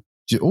 42.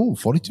 Oh,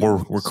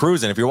 42. We're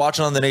cruising. If you're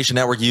watching on the Nation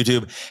Network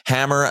YouTube,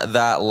 hammer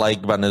that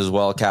like button as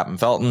well. Captain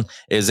Felton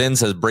is in,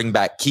 says bring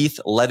back Keith.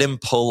 Let him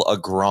pull a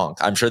Gronk.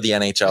 I'm sure the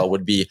NHL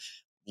would be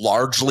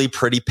largely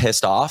pretty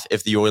pissed off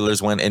if the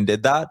Oilers went and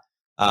did that.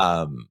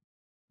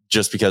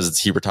 Just because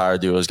he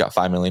retired, the Oilers got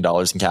 $5 million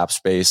in cap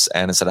space.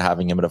 And instead of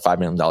having him at a $5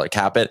 million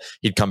cap it,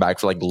 he'd come back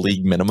for like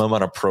league minimum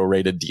on a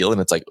prorated deal. And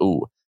it's like,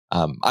 ooh,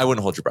 I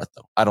wouldn't hold your breath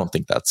though. I don't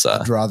think that's,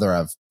 I'd rather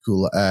have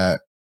Kulak,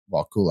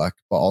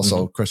 but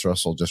also Chris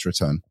Russell just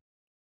returned.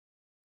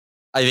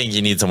 I think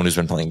you need someone who's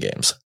been playing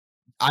games.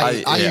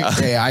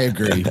 I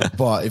agree.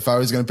 But if I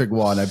was going to pick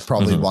one, I'd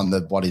probably want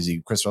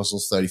Chris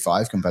Russell's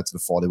 35 compared to the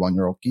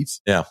 41-year-old Keith.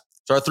 Yeah.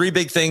 So our three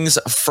big things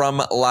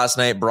from last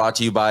night brought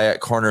to you by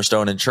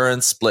Cornerstone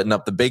Insurance, splitting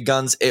up the big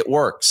guns. It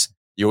works.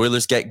 The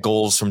Oilers get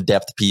goals from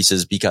depth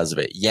pieces because of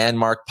it.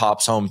 Janmark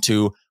pops home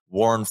 2.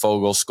 Warren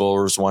Fogle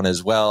scores 1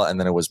 as well. And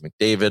then it was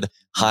McDavid,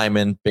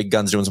 Hyman, big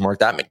guns doing some work.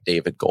 That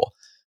McDavid goal.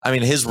 I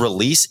mean, his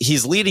release,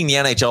 he's leading the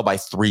NHL by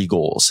 3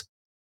 goals.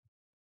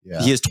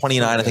 Yeah. He is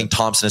 29. I think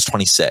Thompson is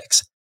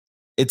 26.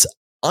 It's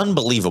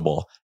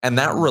unbelievable. And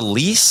that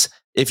release,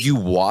 if you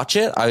watch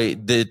it,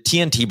 the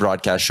TNT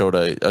broadcast showed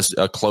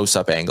a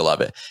close-up angle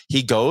of it.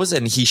 He goes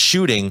and he's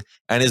shooting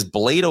and his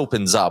blade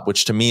opens up,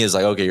 which to me is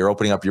like, okay, you're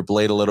opening up your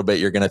blade a little bit.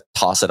 You're going to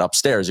toss it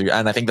upstairs.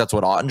 And I think that's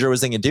what Ottinger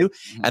was thinking too.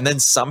 And then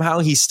somehow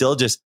he still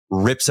just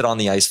rips it on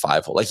the ice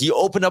 5-hole. Like he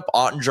opened up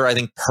Ottinger, I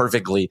think,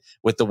 perfectly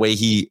with the way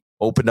he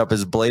opened up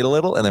his blade a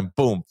little and then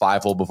boom,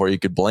 5-hole before you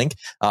could blink.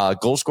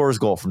 Goal scorer's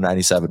goal from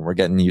 97. We're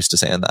getting used to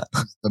saying that.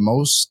 The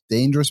most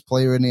dangerous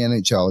player in the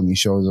NHL, and he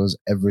shows us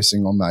every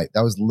single night.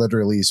 That was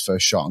literally his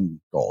first shot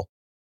on goal.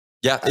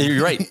 Yeah,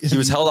 you're right. He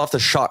was held off the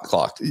shot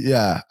clock.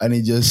 Yeah, and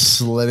he just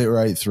slid it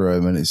right through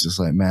him. And it's just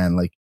like, man,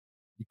 like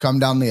you come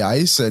down the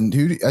ice and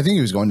I think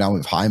he was going down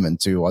with Hyman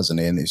too, wasn't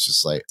he? And it's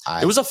just like,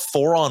 it was a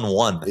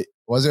 4-on-1.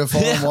 Was it a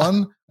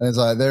 4-on-1? And it's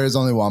like, there is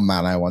only one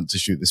man I want to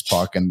shoot this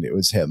puck, and it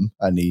was him.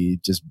 And he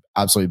just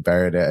absolutely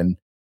buried it. And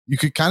you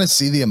could kind of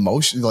see the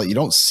emotion. Like, you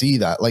don't see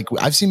that. Like,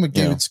 I've seen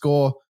McDavid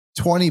score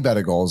 20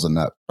 better goals than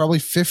that, probably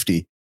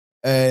 50.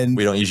 And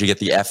we don't usually get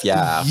the F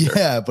after.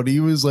 Yeah, but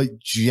he was like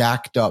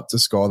jacked up to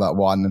score that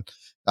one. And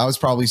that was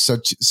probably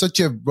such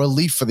a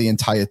relief for the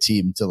entire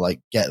team to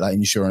like get that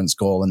insurance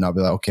goal. And I'll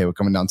be like, okay, we're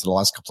coming down to the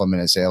last couple of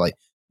minutes here. Like,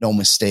 no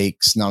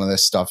mistakes, none of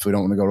this stuff. We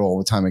don't want to go to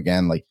overtime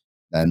again. Like,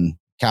 then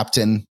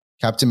Captain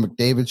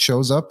McDavid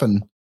shows up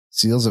and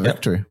seals a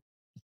victory.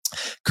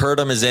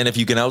 Curtum is in. If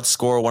you can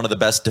outscore one of the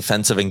best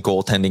defensive and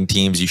goaltending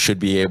teams, you should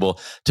be able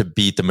to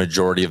beat the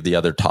majority of the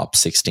other top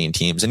 16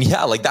 teams. And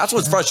yeah, like that's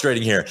what's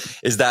frustrating here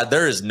is that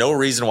there is no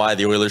reason why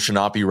the Oilers should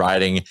not be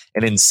riding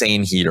an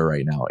insane heater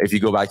right now. If you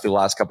go back to the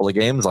last couple of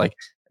games, like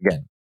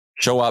again,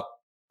 show up,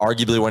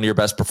 arguably one of your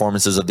best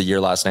performances of the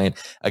year last night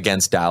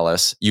against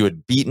Dallas. You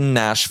had beaten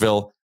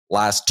Nashville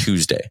last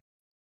Tuesday.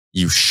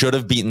 You should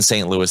have beaten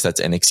St. Louis. That's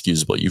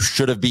inexcusable. You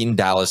should have beaten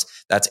Dallas.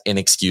 That's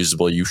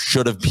inexcusable. You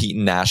should have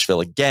beaten Nashville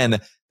again.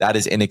 That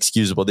is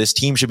inexcusable. This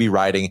team should be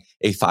riding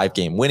a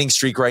 5-game winning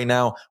streak right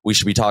now. We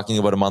should be talking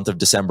about a month of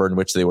December in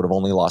which they would have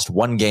only lost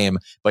 1 game,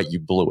 but you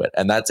blew it.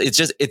 And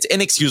it's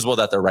inexcusable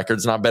that their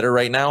record's not better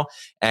right now.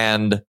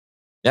 And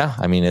yeah,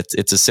 I mean,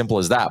 it's as simple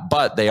as that,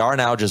 but they are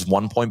now just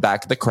 1 point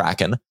back at the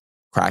Kraken.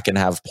 Kraken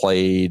have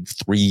played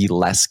 3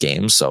 less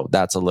games. So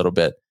that's a little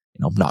bit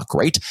not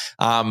great.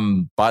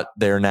 But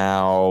they're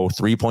now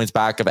 3 points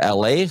back of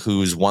LA,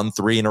 who's won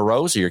 3 in a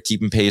row. So you're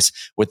keeping pace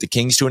with the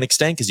Kings to an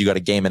extent because you got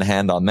a game in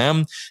hand on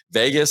them.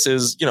 Vegas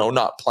is,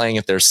 not playing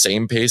at their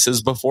same pace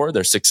as before.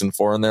 They're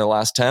 6-4 in their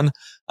last 10.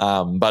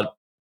 But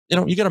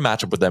you got to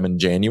match up with them in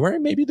January.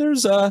 Maybe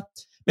there's a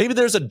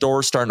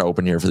door starting to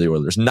open here for the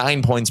Oilers.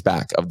 9 points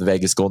back of the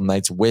Vegas Golden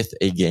Knights with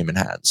a game in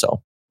hand.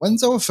 So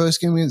when's our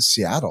first game against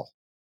Seattle?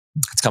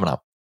 It's coming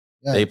up.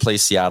 Yeah. They play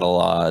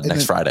Seattle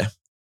next Friday.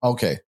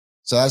 Okay.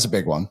 So that's a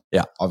big one.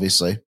 Yeah.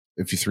 Obviously,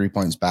 if you're 3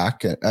 points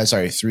back,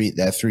 they're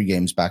 3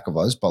 games back of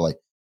us, but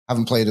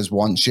haven't played us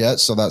once yet.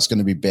 So that's going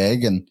to be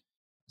big. And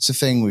it's a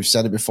thing, we've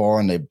said it before,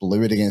 and they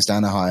blew it against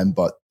Anaheim,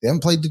 but they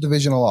haven't played the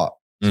division a lot.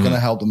 It's going to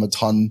help them a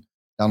ton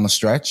down the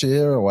stretch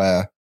here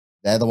where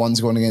they're the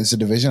ones going against the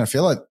division. I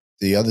feel like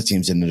the other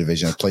teams in the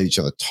division have played each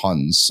other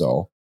tons.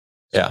 So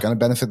it's going to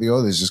benefit the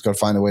others. Just got to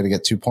find a way to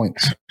get 2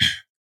 points.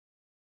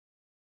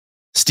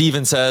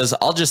 Steven says,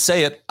 I'll just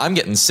say it. I'm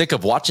getting sick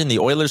of watching the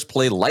Oilers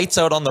play lights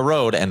out on the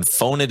road and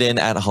phone it in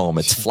at home.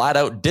 It's flat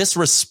out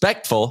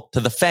disrespectful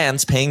to the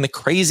fans paying the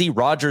crazy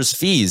Rogers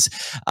fees.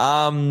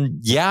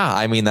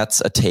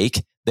 That's a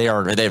take.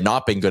 They've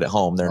not been good at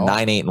home. They're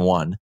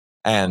 9-8-1.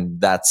 And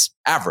that's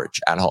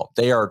average at home.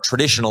 They are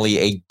traditionally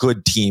a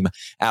good team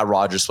at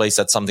Rogers Place.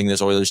 That's something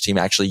this Oilers team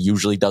actually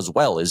usually does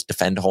well, is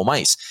defend home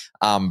ice.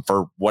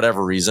 For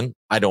whatever reason,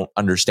 I don't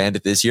understand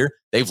it this year.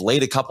 They've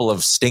laid a couple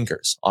of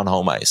stinkers on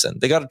home ice,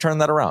 and they got to turn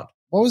that around.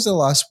 What was the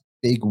last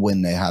big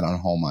win they had on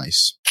home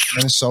ice?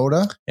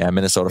 Minnesota? Yeah,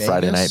 Minnesota Vegas?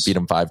 Friday night beat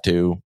them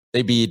 5-2.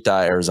 They beat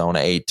Arizona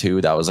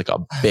 8-2. That was a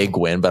big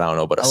win, but I don't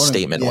know about a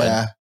statement win.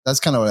 Yeah,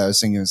 that's kind of what I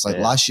was thinking. It's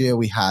last year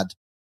we had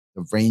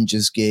the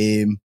Rangers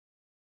game.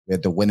 We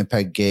had the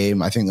Winnipeg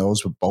game. I think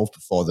those were both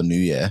before the new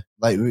year.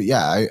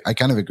 I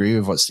kind of agree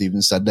with what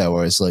Steven said there,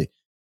 where it's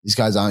these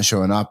guys aren't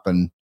showing up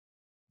and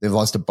they've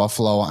lost to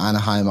Buffalo,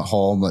 Anaheim at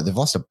home. They've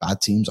lost to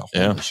bad teams at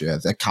home this year.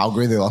 They're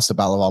Calgary, they lost to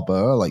Battle of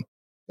Alberta.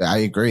 I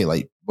agree.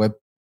 We're,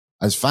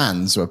 as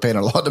fans, we're paying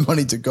a lot of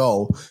money to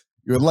go.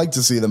 You would like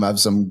to see them have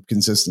some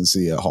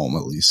consistency at home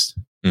at least.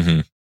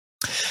 Mm-hmm.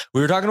 We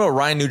were talking about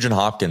Ryan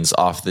Nugent-Hopkins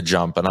off the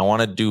jump, and I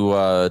wanted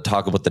to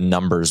talk about the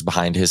numbers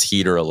behind his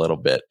heater a little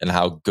bit and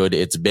how good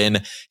it's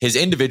been. His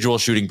individual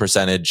shooting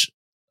percentage,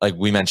 like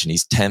we mentioned,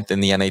 he's 10th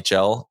in the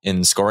NHL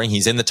in scoring.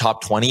 He's in the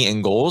top 20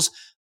 in goals.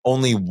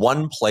 Only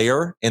one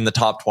player in the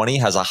top 20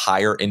 has a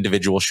higher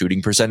individual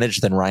shooting percentage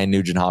than Ryan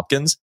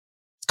Nugent-Hopkins.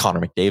 Connor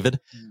McDavid.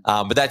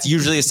 But that's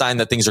usually a sign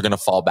that things are going to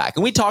fall back.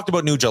 And we talked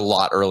about Nuge a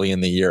lot early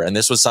in the year. And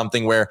this was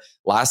something where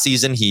last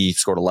season he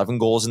scored 11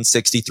 goals in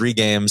 63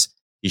 games.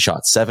 He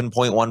shot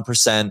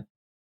 7.1%.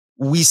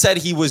 We said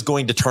he was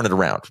going to turn it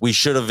around. We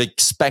should have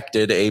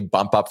expected a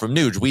bump up from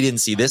Nuge. We didn't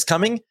see this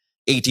coming.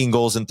 18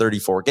 goals in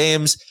 34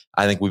 games.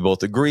 I think we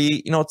both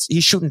agree.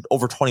 He's shooting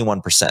over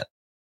 21%.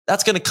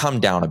 That's going to come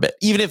down a bit.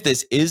 Even if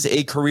this is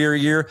a career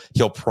year,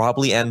 he'll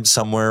probably end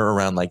somewhere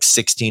around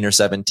 16 or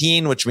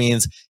 17, which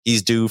means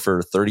he's due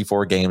for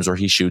 34 games where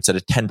he shoots at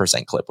a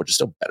 10% clip, which is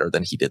still better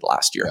than he did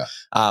last year.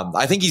 Yeah.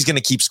 I think he's going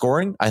to keep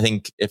scoring. I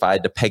think if I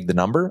had to peg the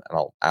number, and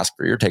I'll ask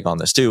for your take on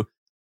this too,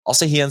 I'll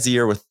say he ends the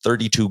year with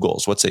 32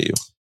 goals. What say you?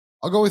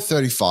 I'll go with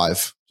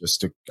 35.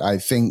 I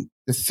think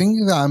the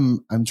thing that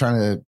I'm trying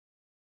to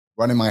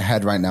run in my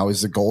head right now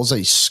is the goals that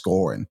he's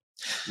scoring.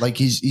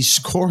 He's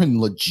scoring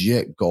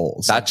legit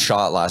goals. That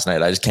shot last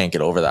night, I just can't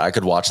get over that. I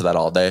could watch that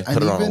all day.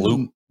 Put it on a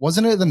loop.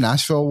 Wasn't it the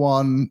Nashville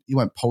one? He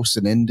went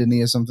posted in, didn't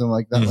he, or something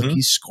like that? Mm-hmm.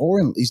 He's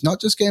scoring. He's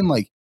not just getting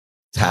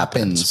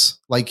tap-ins.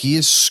 He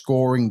is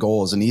scoring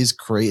goals and he's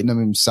creating them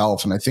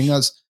himself. And I think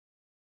that's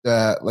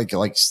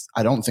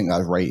I don't think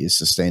that rate is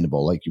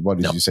sustainable. What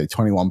did you say?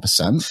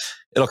 21%?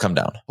 It'll come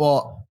down.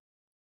 Well,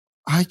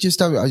 I just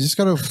got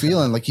a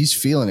feeling he's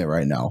feeling it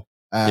right now.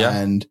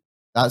 And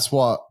that's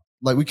what,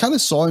 we kind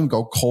of saw him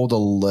go cold a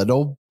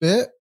little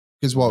bit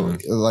because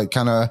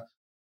kind of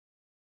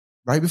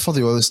right before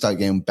the Oilers start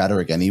getting better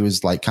again, he was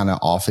kind of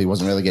off. He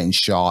wasn't really getting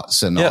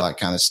shots and all that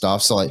kind of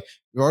stuff. So we've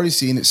already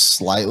seen it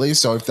slightly.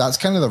 So if that's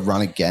kind of the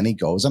run again he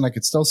goes, and I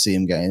could still see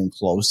him getting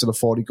close to the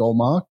 40 goal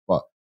mark,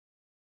 but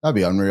that'd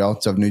be unreal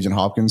to have Nugent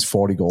Hopkins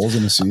 40 goals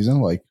in a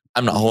season.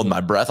 I'm not holding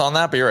my breath on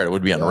that, but you're right. It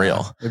would be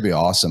unreal. It'd be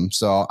awesome.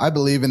 So I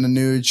believe in the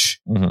Nuge,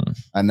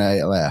 and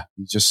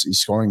he's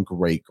scoring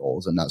great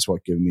goals, and that's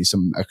what gives me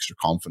some extra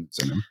confidence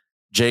in him.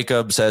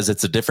 Jacob says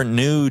it's a different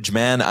Nuge,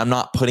 man. I'm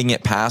not putting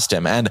it past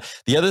him. And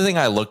the other thing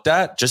I looked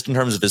at, just in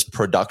terms of his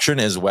production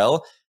as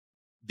well,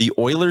 the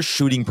Oilers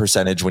shooting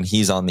percentage when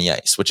he's on the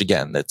ice, which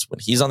again, that's when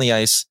he's on the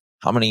ice,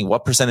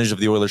 what percentage of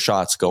the Oilers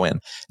shots go in?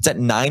 It's at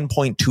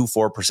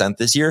 9.24%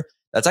 this year.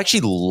 That's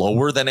actually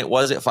lower than it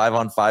was at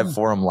 5-on-5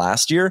 for him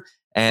last year.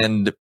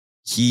 And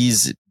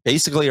he's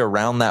basically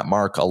around that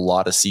mark a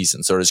lot of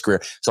seasons throughout his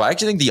career. So I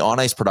actually think the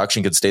on-ice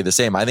production could stay the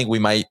same. I think we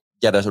might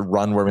get a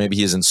run where maybe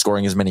he isn't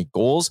scoring as many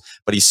goals,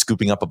 but he's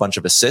scooping up a bunch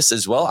of assists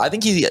as well. I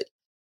think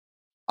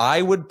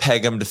I would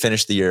peg him to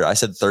finish the year. I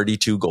said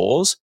 32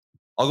 goals.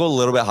 I'll go a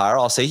little bit higher.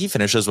 I'll say he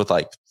finishes with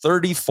like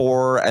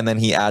 34 and then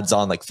he adds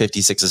on like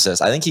 56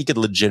 assists. I think he could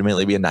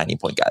legitimately be a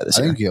 90-point guy this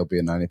year. I think he'll be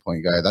a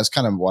 90-point guy. That's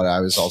kind of what I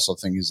was also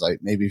thinking is like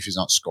maybe if he's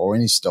not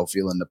scoring, he's still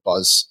feeling the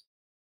buzz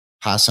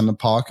passing the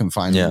puck and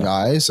finding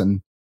guys.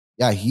 And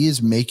yeah, he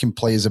is making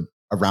plays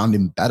around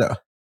him better.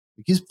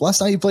 Because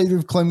last night he played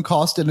with Klim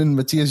Kostin and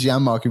Matthias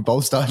Janmark, who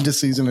both started the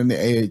season in the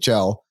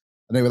AHL.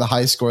 And they were the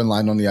highest scoring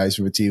line on the ice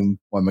with a team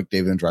when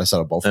McDavid and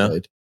Draisaitl both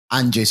played.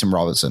 And Jason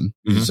Robertson,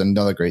 who's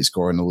another great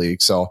scorer in the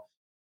league. So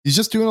he's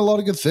just doing a lot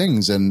of good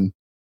things. And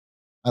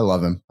I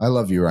love him. I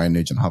love you, Ryan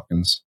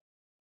Nugent-Hopkins.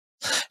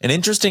 An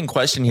interesting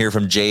question here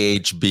from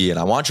JHB, and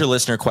I want your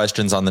listener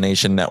questions on the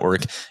Nation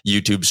Network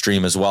YouTube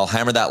stream as well.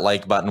 Hammer that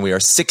like button. We are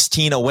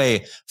 16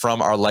 away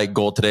from our like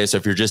goal today. So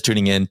if you're just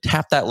tuning in,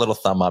 tap that little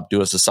thumb up.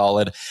 Do us a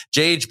solid.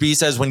 JHB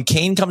says, when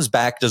Kane comes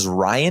back, does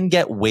Ryan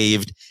get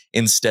waived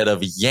instead of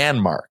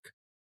Janmark?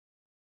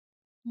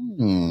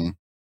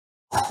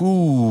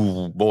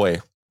 Ooh,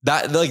 boy.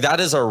 That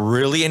is a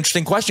really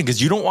interesting question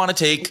because you don't want to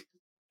take,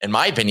 in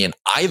my opinion,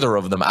 either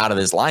of them out of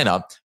this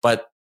lineup,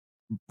 but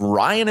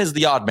Ryan is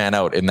the odd man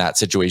out in that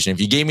situation.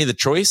 If you gave me the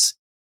choice,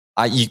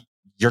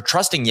 you're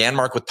trusting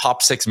Janmark with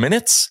top 6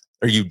 minutes,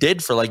 or you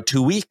did for like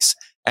 2 weeks.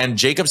 And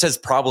Jacob says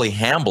probably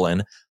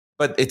Hamblin,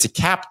 but it's a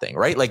cap thing,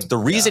 right? Like the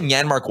reason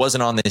Janmark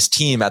wasn't on this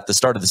team at the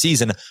start of the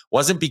season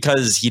wasn't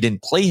because he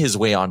didn't play his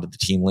way onto the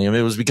team, Liam.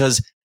 It was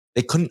because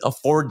they couldn't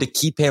afford to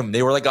keep him.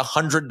 They were like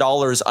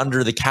 $100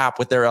 under the cap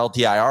with their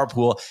LTIR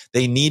pool.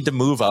 They need to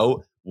move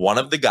out one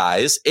of the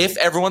guys if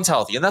everyone's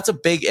healthy. And that's a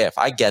big if.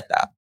 I get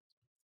that.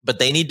 But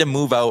they need to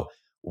move out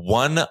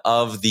one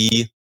of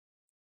the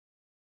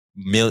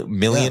 $1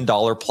 million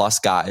plus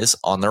guys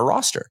on their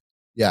roster.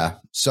 Yeah.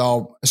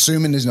 So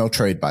assuming there's no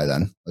trade by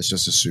then, let's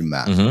just assume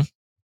that.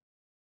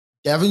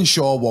 Devin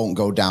Shaw won't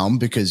go down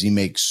because he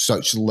makes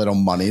such little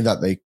money that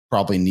they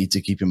probably need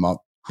to keep him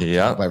up.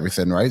 Yeah.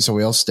 Everything, right? So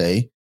he'll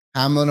stay.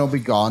 Hamlin will be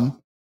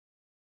gone.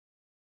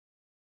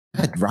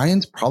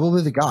 Ryan's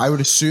probably the guy. I would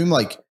assume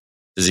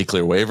does he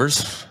clear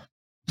waivers?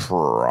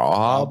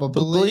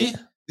 Probably.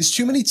 There's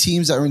too many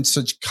teams that are in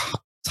such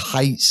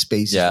tight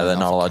spaces. Yeah, that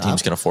not a lot of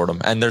teams can afford him.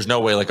 And there's no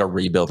way like a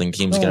rebuilding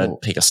team's going to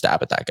take a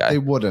stab at that guy. They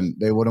wouldn't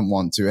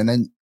want to. And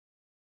then,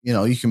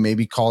 you can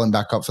maybe call him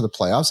back up for the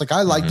playoffs. Like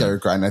I like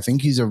Derek Ryan. I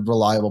think he's a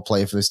reliable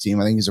player for this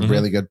team. I think he's a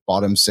really good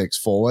bottom 6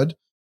 forward.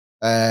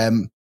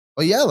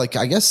 But yeah,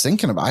 I guess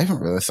thinking about it, I haven't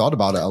really thought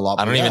about it a lot.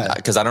 I don't even,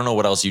 because I don't know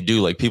what else you do.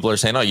 Like people are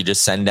saying, oh, you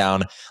just send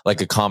down like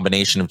a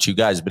combination of 2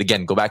 guys. But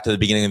again, go back to the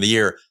beginning of the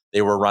year.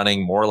 They were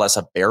running more or less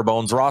a bare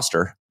bones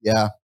roster.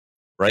 Yeah.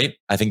 Right?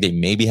 I think they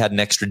maybe had an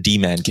extra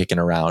D-man kicking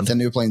around. Then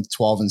they were playing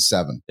 12 and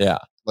 7. Yeah.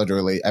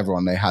 Literally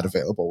everyone they had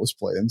available was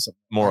playing. So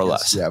more or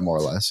less. Yeah, more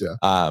or less.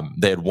 Yeah.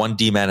 They had one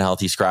D-man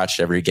healthy scratched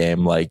every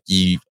game.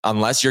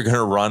 Unless you're going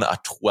to run a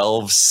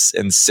 12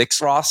 and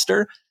 6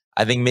 roster,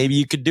 I think maybe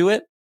you could do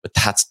it. But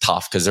that's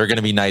tough because there are going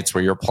to be nights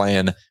where you're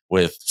playing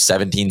with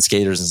 17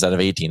 skaters instead of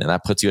 18, and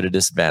that puts you at a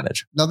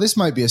disadvantage. Now, this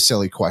might be a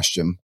silly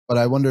question, but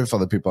I wonder if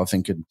other people are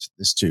thinking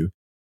this too.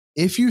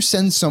 If you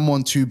send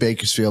someone to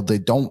Bakersfield, they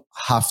don't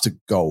have to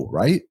go,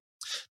 right?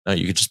 No,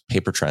 you could just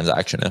paper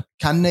transaction it.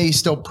 Can they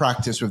still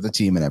practice with the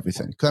team and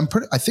everything? Because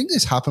I think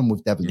this happened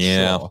with Devin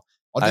Shaw.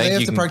 Or do they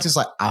have to practice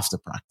after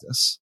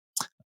practice?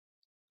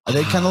 Are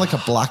they kind of like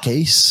a black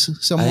ace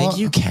somewhat? I think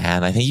you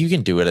can. I think you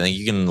can do it. I think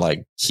you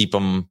can keep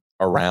them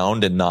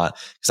around and not,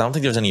 because I don't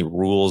think there's any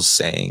rules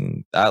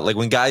saying that. Like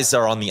when guys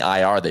are on the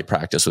IR, they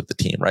practice with the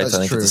team, right? That's so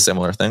I think true. It's a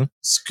similar thing.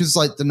 Because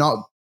they're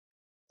not.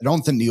 I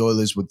don't think the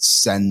Oilers would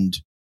send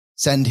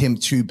him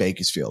to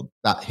Bakersfield.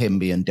 That him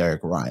being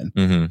Derek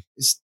Ryan.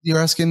 You're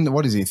asking,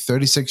 what is he?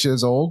 36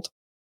 years old?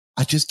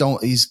 I just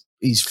don't. He's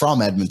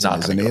from Edmonton,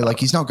 isn't he?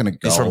 He's not going to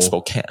go. He's from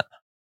Spokane.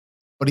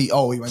 But he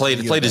went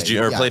played his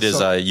U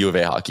of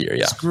A hockey year.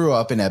 Yeah, grew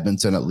up in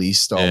Edmonton at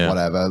least, or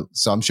whatever.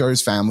 So I'm sure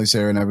his family's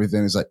here and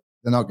everything. Is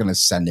they're not going to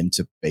send him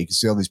to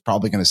Bakersfield. He's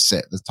probably going to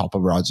sit at the top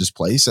of Rogers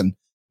Place and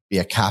be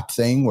a cap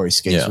thing where he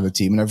skates with the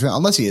team and everything,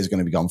 unless he is going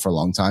to be gone for a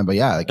long time. But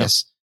yeah, I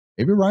guess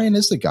maybe Ryan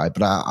is the guy,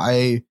 but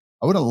I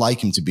wouldn't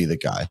like him to be the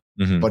guy,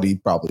 but he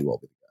probably will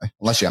be the guy,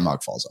 unless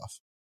Janmark falls off.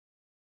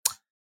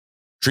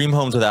 Dream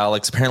homes with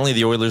Alex. Apparently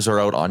the Oilers are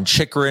out on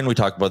Chychrun. We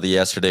talked about that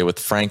yesterday with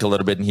Frank a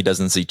little bit, and he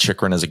doesn't see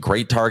Chychrun as a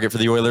great target for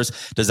the Oilers.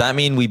 Does that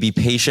mean we be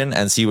patient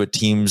and see what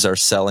teams are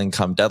selling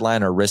come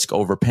deadline, or risk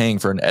overpaying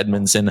for an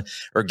Edmondson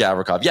or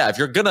Gavrikov? Yeah, if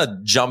you're going to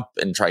jump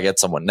and try to get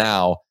someone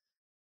now,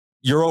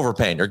 you're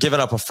overpaying. You're giving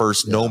up a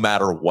first no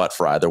matter what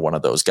for either one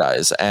of those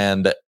guys.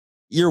 And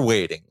you're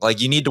waiting.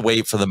 You need to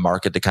wait for the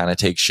market to kind of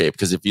take shape.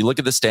 Because if you look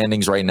at the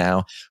standings right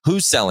now,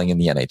 who's selling in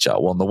the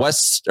NHL? Well, in the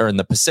West or in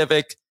the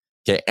Pacific,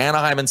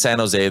 Anaheim and San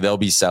Jose, they'll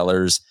be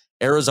sellers.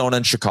 Arizona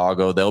and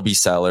Chicago, they'll be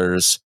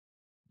sellers.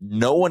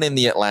 No one in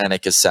the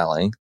Atlantic is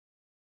selling.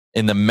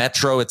 In the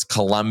Metro, it's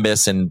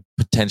Columbus and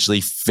potentially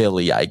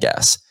Philly, I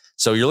guess.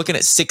 So you're looking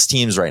at 6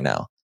 teams right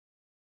now.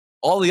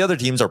 All the other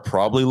teams are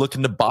probably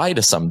looking to buy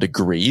to some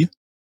degree.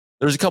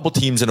 There's a couple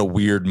teams in a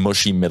weird,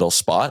 mushy middle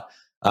spot.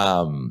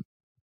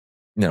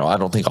 I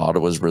don't think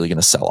Ottawa's really going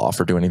to sell off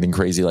or do anything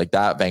crazy like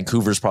that.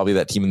 Vancouver's probably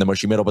that team in the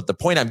mushy middle. But the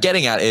point I'm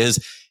getting at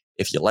is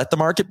if you let the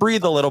market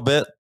breathe a little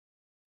bit,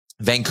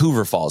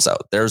 Vancouver falls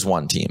out. There's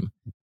one team.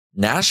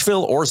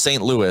 Nashville or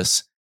St.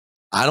 Louis,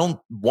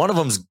 one of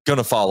them's going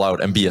to fall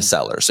out and be a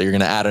seller. So you're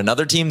going to add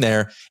another team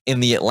there. In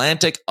the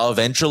Atlantic,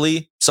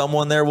 eventually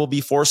someone there will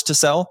be forced to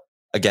sell.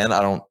 Again,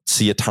 I don't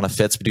see a ton of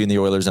fits between the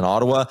Oilers and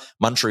Ottawa.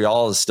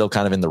 Montreal is still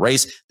kind of in the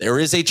race. There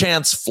is a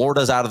chance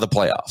Florida's out of the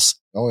playoffs.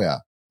 Oh, yeah.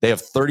 They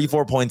have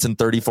 34 points in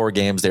 34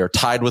 games. They are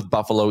tied with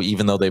Buffalo,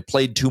 even though they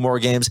played 2 more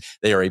games.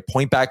 They are a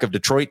point back of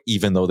Detroit,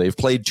 even though they've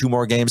played 2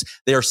 more games.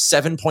 They are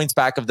 7 points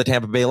back of the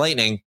Tampa Bay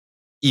Lightning,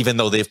 even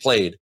though they've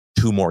played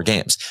 2 more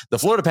games. The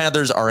Florida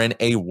Panthers are in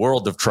a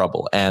world of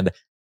trouble, and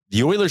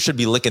the Oilers should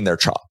be licking their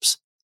chops.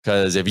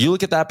 Because if you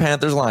look at that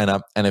Panthers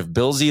lineup, and if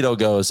Bill Zito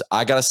goes,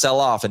 I got to sell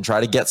off and try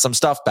to get some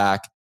stuff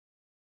back,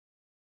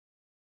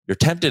 you're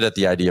tempted at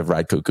the idea of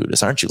Radko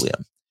Gudas, aren't you,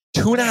 Liam?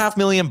 $2.5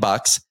 million.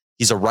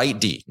 He's a right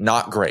D,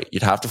 not great.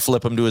 You'd have to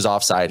flip him to his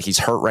offside. He's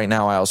hurt right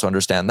now. I also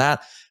understand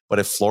that. But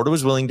if Florida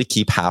was willing to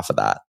keep half of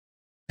that,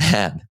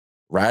 man,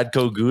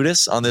 Radko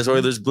Gudas on this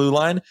Oilers blue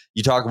line,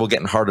 you talk about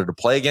getting harder to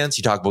play against.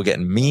 You talk about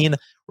getting mean.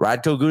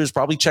 Radko Gudas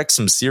probably checks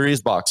some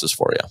serious boxes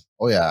for you.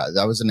 Oh, yeah.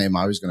 That was the name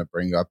I was going to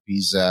bring up.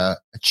 He's a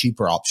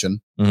cheaper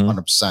option,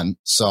 100%.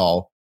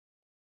 So,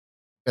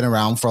 been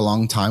around for a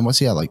long time. What's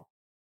he at?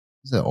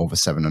 Is it over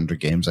 700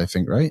 games, I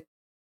think, right?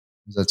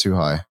 Is that too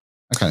high?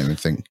 I can't even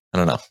think. I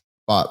don't know.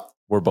 But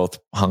we're both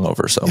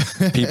hungover, so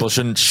people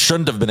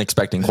shouldn't have been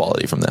expecting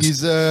quality from this.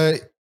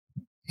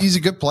 He's a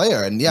good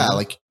player. And yeah,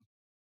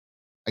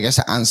 I guess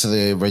to answer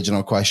the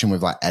original question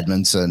with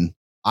Edmondson,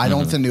 I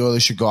don't think the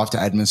Oilers should go after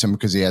Edmondson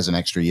because he has an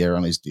extra year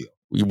on his deal.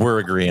 We're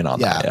agreeing on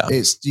that.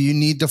 Yeah. You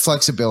need the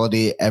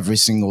flexibility every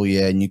single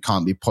year, and you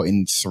can't be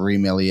putting $3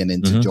 million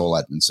into Joel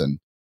Edmondson.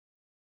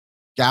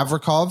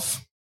 Gavrikov,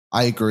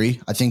 I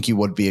agree. I think he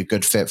would be a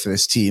good fit for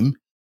this team.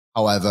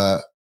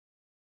 However,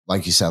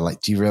 like you said,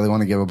 do you really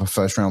want to give up a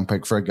first round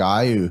pick for a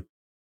guy who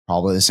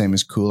probably the same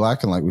as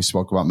Kulak? And like we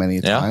spoke about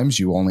many times,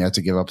 you only have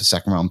to give up a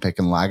second round pick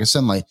in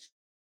Lagesson.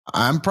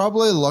 I'm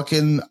probably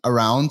looking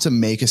around to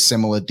make a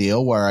similar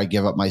deal where I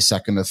give up my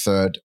second or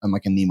third and a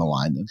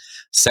Niemelainen.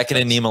 Second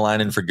and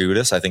Niemelainen for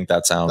Gudas. I think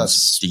that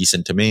sounds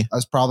decent to me.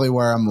 That's probably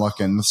where I'm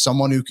looking.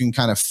 Someone who can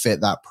kind of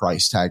fit that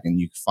price tag, and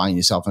you find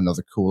yourself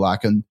another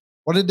Kulak. And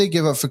what did they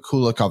give up for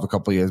Kulikov a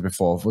couple of years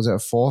before? Was it a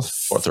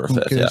fourth or a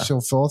fifth? Yeah.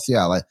 Fourth?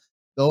 Yeah.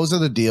 Those are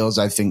the deals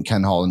I think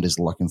Ken Holland is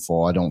looking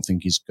for. I don't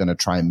think he's going to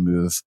try and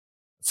move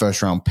a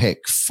first round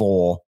pick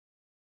for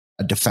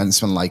a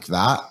defenseman like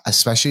that,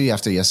 especially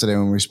after yesterday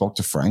when we spoke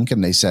to Frank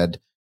and they said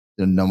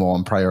the number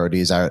one priority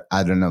is add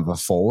another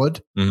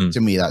forward.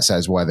 To me, that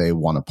says where they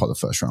want to put the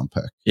first round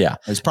pick. Yeah.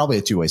 It's probably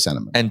a two-way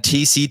sentiment. And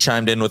TC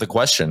chimed in with a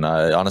question.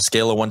 On a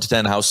scale of 1 to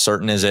 10, how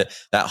certain is it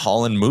that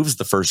Holland moves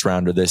the first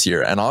rounder this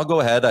year? And I'll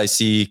go ahead. I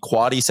see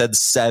Quaddy said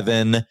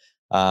 7.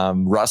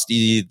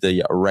 Rusty,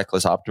 the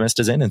reckless optimist,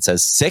 is in and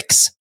says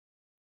 6.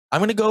 I'm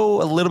going to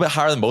go a little bit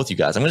higher than both you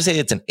guys. I'm going to say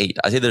it's an 8.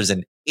 I say there's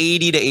an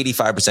 80 to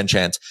 85%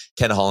 chance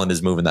Ken Holland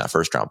is moving that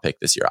first round pick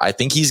this year. I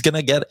think he's going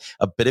to get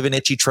a bit of an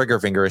itchy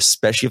trigger finger,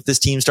 especially if this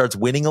team starts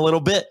winning a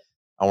little bit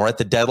and we're at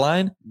the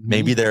deadline.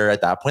 Maybe they're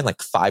at that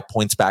point 5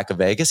 points back of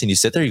Vegas, and you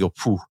sit there, you go,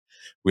 "Phew,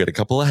 we had a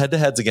couple of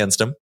head-to-heads against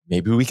them.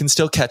 Maybe we can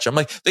still catch them."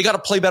 They got to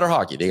play better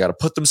hockey. They got to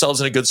put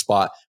themselves in a good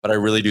spot. But I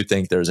really do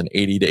think there's an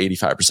 80 to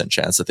 85%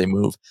 chance that they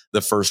move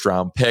the first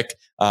round pick.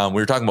 We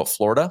were talking about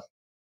Florida.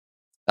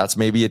 That's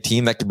maybe a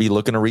team that could be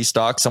looking to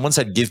restock. Someone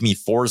said, give me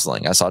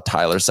Forsling. I saw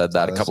Tyler said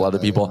that. A couple other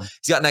people. Yeah.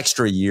 He's got an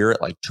extra year at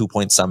 2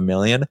 point some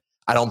million.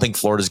 I don't think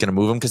Florida's going to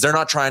move him because they're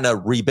not trying to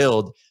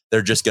rebuild.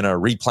 They're just going to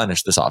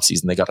replenish this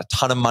offseason. They got a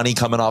ton of money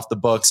coming off the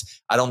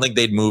books. I don't think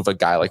they'd move a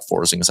guy like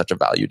Forsling in such a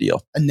value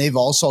deal. And they've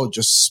also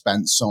just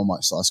spent so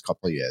much the last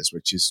couple of years,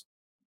 which is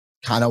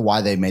kind of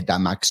why they made that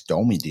Max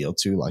Domi deal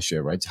too last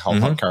year, right? To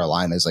help out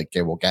Carolina is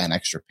okay, we'll get an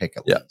extra pick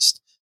at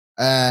least.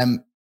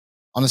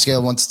 On a scale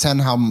of 1 to 10,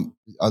 how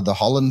the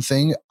Holland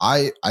thing,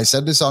 I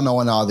said this on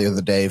O&R the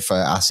other day for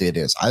Ask It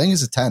Is. I think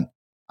it's a 10.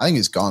 I think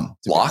it's gone.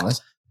 To be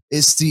honest.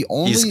 It's the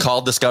only. He's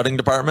called the scouting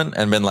department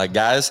and been like,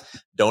 guys,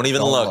 don't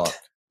even look.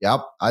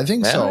 Yep. I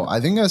think so.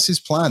 I think that's his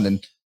plan.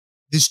 And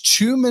there's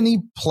too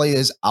many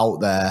players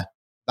out there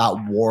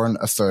that warrant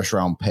a first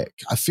round pick.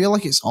 I feel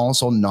like it's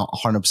also not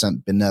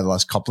 100% been there the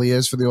last couple of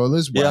years for the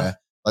Oilers where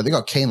they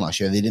got Kane last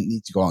year. They didn't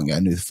need to go out and get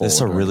a new forward.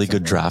 It's a really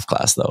good draft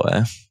class though,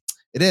 eh?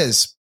 It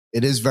is.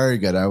 It is very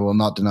good. I will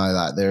not deny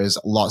that. There is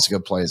lots of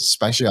good players,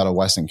 especially out of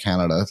Western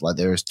Canada.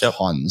 There is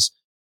tons.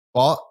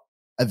 But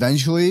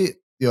eventually,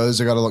 the Oilers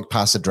are got to look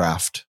past the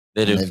draft.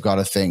 They do. They've got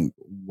to think,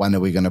 when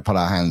are we going to put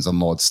our hands on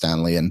Lord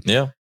Stanley? And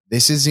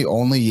this is the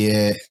only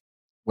year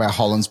where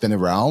Holland's been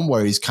around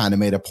where he's kind of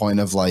made a point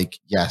of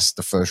yes,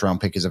 the first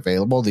round pick is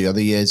available. The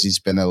other years, he's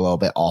been a little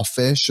bit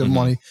offish and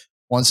what he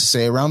wants to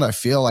say around. I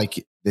feel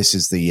like this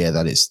is the year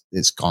that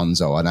it's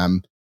gonzo, and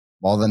I'm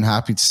more than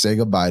happy to say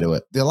goodbye to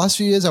it. The last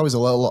few years, I was a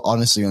little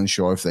honestly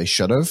unsure if they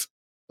should have,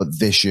 but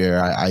this year,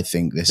 I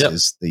think this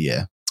is the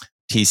year.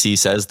 TC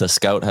says the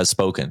scout has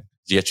spoken.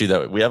 get you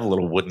that. We have a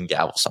little wooden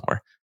gavel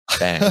somewhere.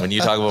 Bang. When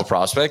you talk about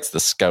prospects, the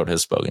scout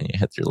has spoken. You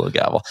hit your little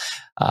gavel.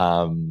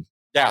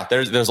 Yeah,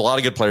 there's a lot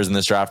of good players in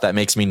this draft. That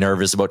makes me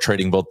nervous about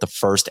trading both the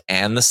first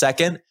and the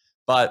second.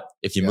 But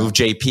if you move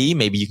JP,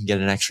 maybe you can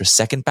get an extra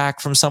second back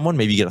from someone.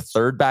 Maybe you get a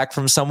third back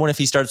from someone if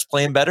he starts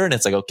playing better. And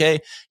it's like, okay,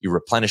 you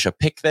replenish a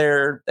pick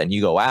there, then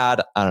you go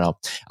add. I don't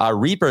know.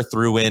 Reaper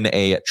threw in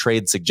a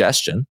trade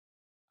suggestion.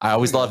 I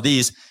always love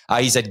these.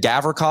 He said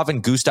Gavrikov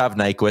and Gustav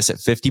Nyquist at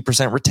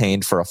 50%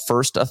 retained for a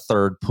first, a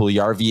third,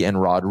 Puljujarvi and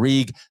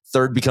Rodrigue.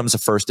 Third becomes a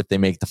first if they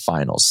make the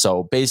finals.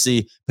 So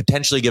basically,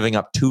 potentially giving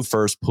up 2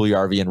 firsts,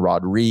 Puljujarvi and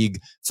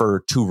Rodrigue,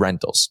 for 2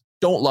 rentals.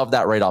 Don't love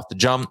that right off the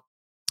jump.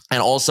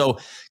 And also,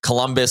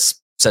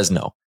 Columbus says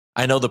no.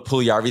 I know the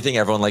Puljujarvi thing,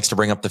 everyone likes to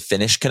bring up the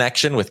Finnish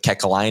connection with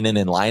Kekalainen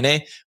and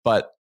Laine,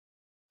 but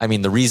I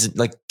mean, the reason,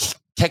 like,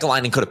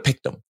 Kekalainen could have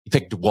picked him. He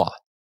picked Dubois.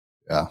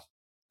 Yeah.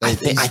 I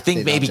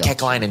think maybe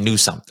Kekalainen knew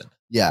something.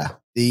 Yeah.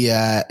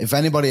 If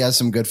anybody has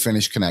some good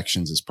Finnish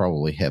connections, it's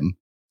probably him.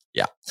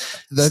 Yeah.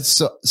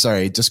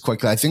 Sorry, just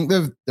quickly. I think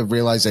the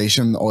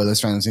realization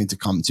Oilers fans need to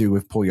come to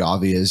with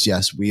Puljujarvi is,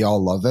 yes, we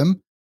all love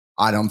him.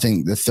 I don't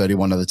think the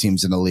 31 other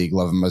teams in the league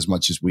love him as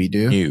much as we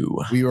do.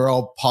 We were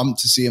all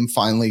pumped to see him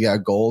finally get a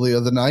goal the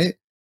other night.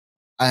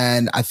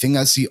 And I think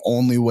that's the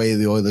only way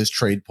the Oilers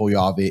trade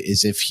Puljujarvi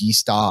is if he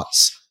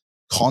starts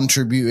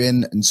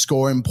contributing and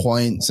scoring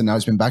points. And now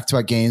it's been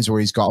back-to-back games where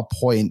he's got a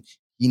point.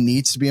 He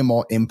needs to be a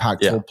more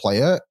impactful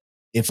player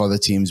if other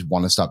teams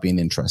want to start being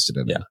interested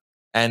in him.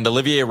 And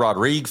Olivier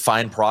Rodrigue,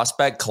 fine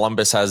prospect.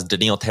 Columbus has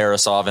Daniil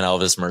Tarasov and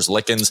Elvis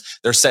Merzlikins.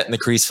 They're set in the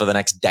crease for the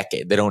next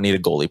decade. They don't need a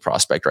goalie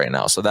prospect right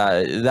now. So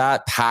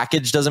that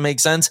package doesn't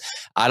make sense.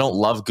 I don't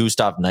love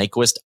Gustav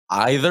Nyquist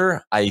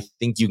either. I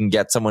think you can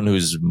get someone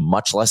who's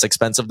much less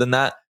expensive than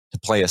that to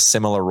play a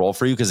similar role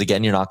for you, because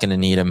again, you're not going to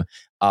need him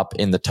up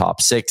in the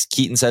top 6.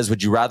 Keaton says,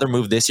 would you rather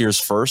move this year's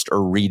first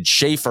or Reed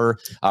Schaefer?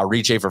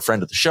 Reed Schaefer,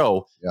 friend of the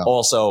show,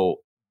 also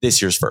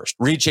this year's first.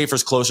 Reed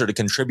Schaefer's closer to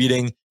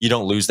contributing. You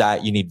don't lose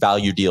that. You need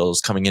value deals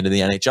coming into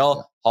the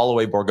NHL.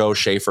 Holloway, Bourgault,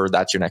 Schaefer,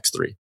 that's your next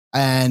 3.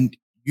 And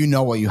you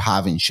know what you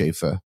have in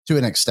Schaefer to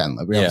an extent.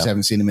 Like, we obviously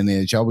haven't seen him in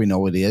the NHL. We know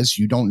what he is.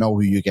 You don't know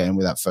who you're getting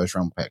with that first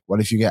round pick.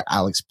 What if you get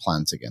Alex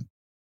Plant again?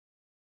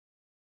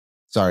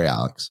 Sorry,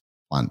 Alex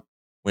Plant.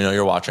 We know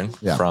you're watching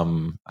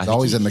from, I think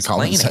always in the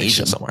comment section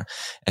Asia somewhere.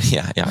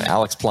 And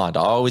Alex Plant,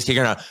 always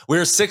kicking around.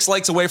 We're 6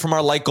 likes away from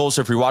our like goal. So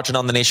if you're watching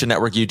on the Nation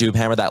Network YouTube,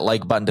 hammer that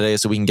like button today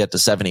so we can get to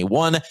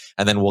 71.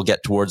 And then we'll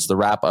get towards the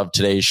wrap of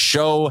today's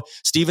show.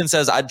 Steven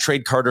says, I'd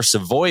trade Carter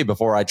Savoy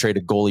before I trade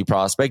a goalie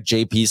prospect.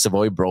 JP,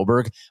 Savoy,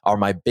 Broberg are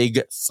my big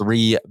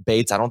 3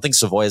 baits. I don't think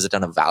Savoy has a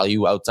ton of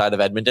value outside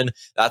of Edmonton.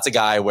 That's a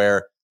guy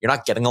where you're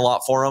not getting a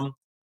lot for him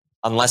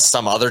unless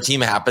some other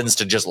team happens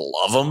to just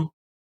love him.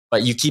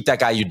 But you keep that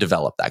guy, you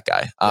develop that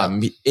guy.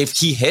 If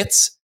he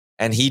hits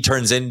and he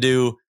turns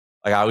into,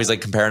 like, I always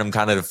like comparing him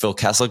kind of to Phil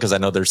Kessel because I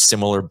know they're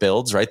similar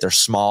builds, right? They're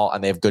small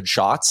and they have good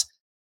shots.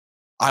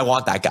 I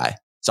want that guy.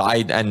 So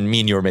and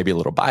me and you are maybe a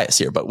little biased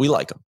here, but we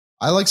like him.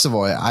 I like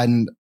Savoy.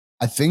 And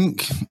I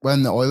think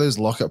when the Oilers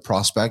look at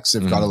prospects,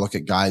 they've got to look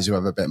at guys who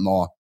have a bit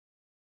more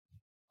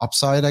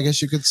upside, I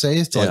guess you could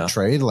say, to like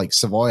trade. Like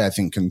Savoy, I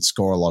think, can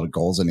score a lot of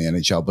goals in the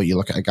NHL, but you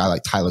look at a guy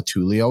like Tyler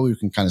Tullio who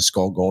can kind of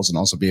score goals and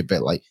also be a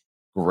bit like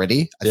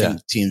gritty. I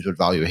think teams would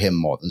value him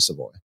more than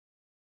Savoy.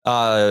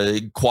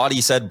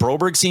 Quaddy said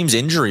Broberg seems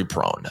injury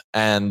prone.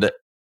 And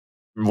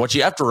what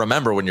you have to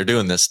remember when you're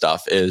doing this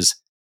stuff is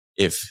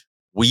if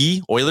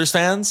we Oilers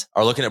fans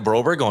are looking at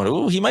Broberg going,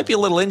 ooh, he might be a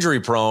little injury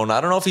prone. I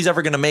don't know if he's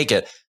ever going to make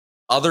it.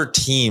 Other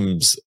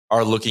teams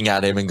are looking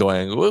at him and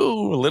going,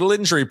 ooh, a little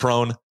injury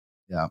prone.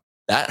 Yeah.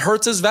 That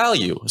hurts his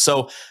value.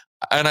 So,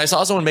 and I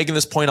saw someone making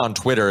this point on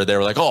Twitter. They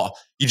were like, oh,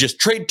 you just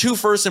trade 2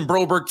 firsts and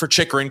Broberg for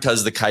Chychrun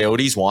because the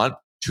Coyotes want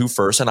 2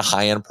 firsts and a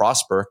high-end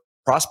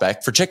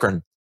prospect for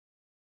Chychrun.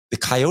 The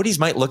Coyotes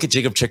might look at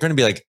Jacob Chychrun and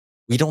be like,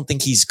 we don't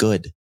think he's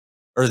good.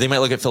 Or they might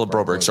look at Philip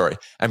Broberg,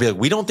 and be like,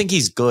 we don't think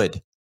he's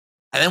good.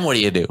 And then what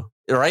do you do?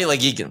 Right?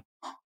 Like, you can.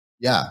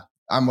 Yeah,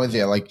 I'm with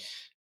you. Like,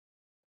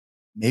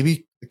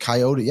 maybe the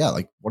Coyote,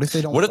 like, what if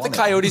they don't? What if the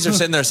Coyotes are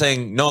sitting there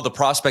saying, no, the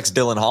prospect's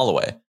Dylan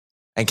Holloway?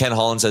 And Ken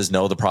Holland says,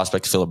 no, the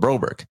prospect's Philip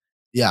Broberg.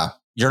 Yeah.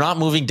 You're not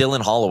moving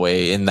Dylan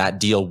Holloway in that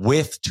deal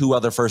with 2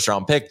 other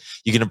first-round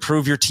picks. You can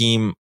improve your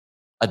team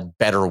a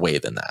better way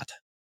than that.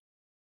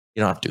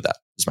 You don't have to do that.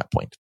 Is my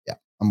point. Yeah,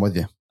 I'm with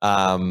you.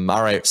 All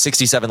right,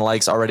 67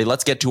 likes already.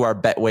 Let's get to our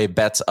Betway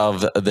bets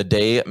of the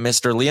day,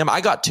 Mr. Liam.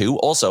 I got 2.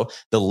 Also,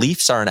 the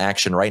Leafs are in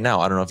action right now.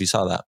 I don't know if you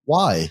saw that.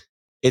 Why?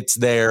 It's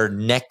their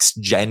next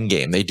gen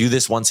game. They do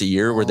this once a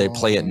year where they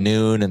play at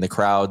noon and the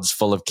crowd's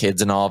full of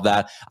kids and all of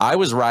that. I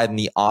was riding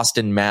the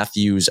Austin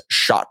Matthews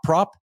shot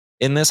prop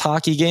in this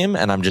hockey game,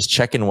 and I'm just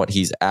checking what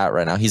he's at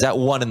right now. He's at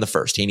 1 in the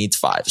first. He needs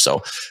 5.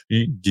 So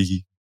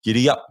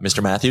giddy up,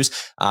 Mr. Matthews.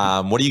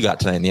 What do you got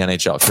tonight in the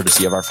NHL,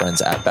 courtesy of our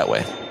friends at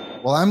Betway?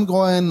 Well, I'm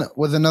going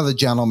with another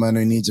gentleman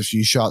who needs a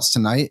few shots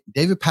tonight,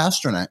 David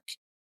Pastrnak.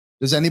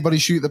 Does anybody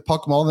shoot the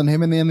puck more than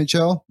him in the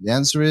NHL? The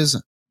answer is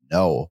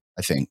no,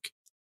 I think.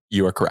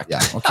 You are correct.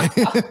 Yeah, okay.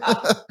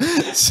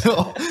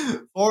 So,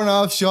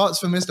 4.5 shots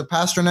for Mr.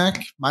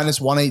 Pasternak,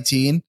 minus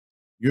 118.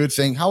 You would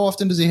think, how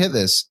often does he hit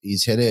this?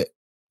 He's hit it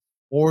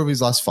 4 of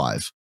his last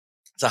 5.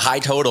 It's a high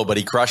total, but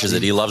he crushes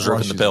it. He loves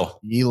ripping the pill.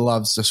 He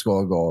loves to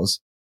score goals.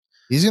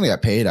 He's going to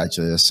get paid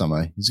actually this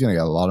summer. He's going to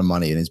get a lot of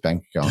money in his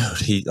bank account.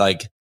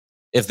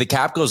 If the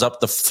cap goes up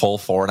the full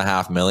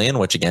 $4.5 million,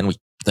 which again, we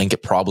think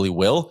it probably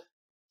will,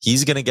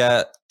 he's going to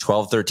get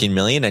 12, 13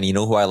 million. And you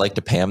know who I like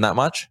to pay him that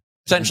much?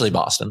 Potentially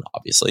Boston,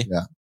 obviously.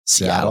 Yeah.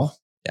 Seattle.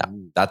 Yeah.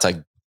 That's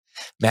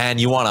man,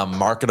 you want a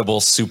marketable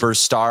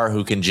superstar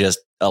who can just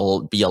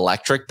be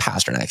electric?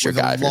 Pasternak's your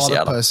guy for Seattle. A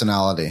lot of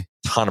personality.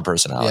 Ton of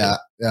personality. Yeah.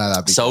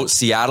 That'd be so good.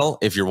 Seattle,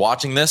 if you're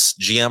watching this,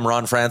 GM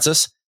Ron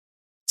Francis,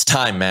 it's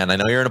time, man. I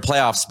know you're in a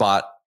playoff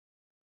spot.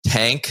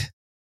 Tank,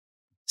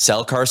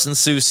 sell Carson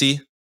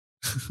Soucy,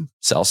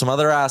 sell some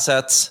other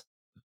assets,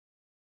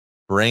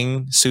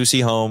 bring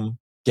Soucy home,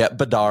 get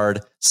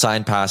Bedard,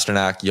 sign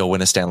Pasternak. You'll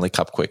win a Stanley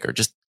Cup quicker.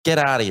 Just get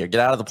out of here. Get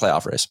out of the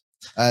playoff race.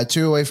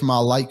 2 away from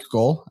our like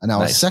goal. And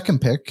our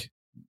second pick,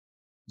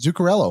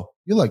 Zuccarello.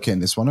 You like hitting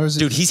this one? Or is it?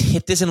 Dude, he's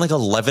hit this in like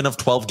 11 of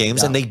 12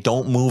 games and they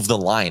don't move the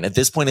line. At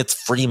this point, it's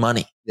free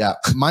money. Yeah.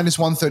 Minus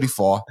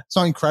 134. It's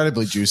not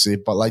incredibly juicy,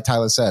 but like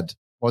Tyler said,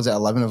 what was it,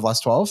 11 of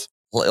last 12?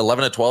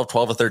 11 of 12,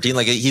 12 of 13.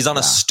 Like he's on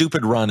a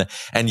stupid run.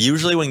 And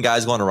usually when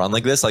guys go on a run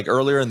like this, like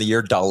earlier in the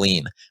year,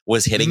 Darlene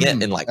was hitting it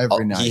and like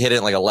he hit it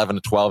in like 11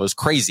 to 12. It was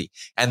crazy.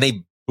 And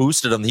they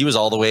boosted him. He was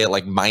all the way at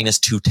like minus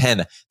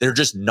 210. They're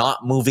just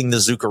not moving the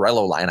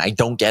Zuccarello line. I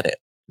don't get it.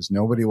 Because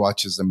nobody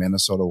watches the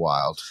Minnesota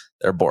Wild.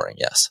 They're boring,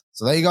 yes.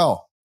 So there you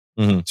go.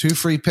 2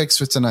 free picks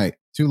for tonight.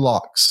 2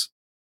 locks.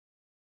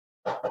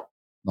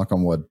 Knock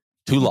on wood.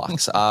 2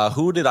 locks.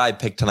 Who did I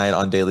pick tonight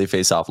on Daily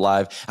Faceoff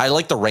Live? I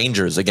like the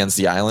Rangers against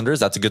the Islanders.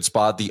 That's a good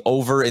spot. The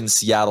over in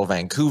Seattle,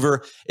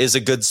 Vancouver is a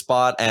good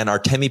spot. And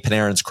Artemi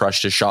Panarin's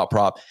crushed his shot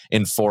prop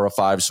in 4 of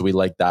 5. So we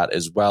like that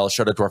as well.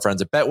 Shout out to our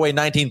friends at Betway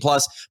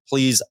 19+.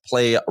 Please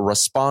play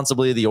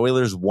responsibly. The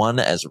Oilers won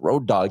as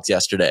road dogs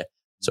yesterday.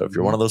 So if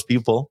you're one of those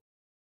people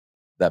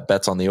that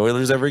bets on the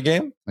Oilers every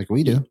game, like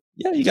we do,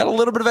 yeah, you got a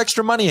little bit of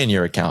extra money in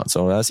your account.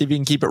 So see if you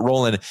can keep it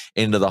rolling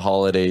into the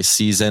holiday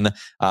season.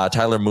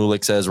 Tyler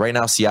Mulick says right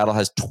now Seattle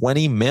has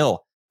 20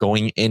 mil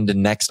going into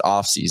next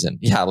offseason.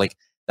 Yeah, like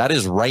that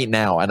is right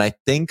now. And I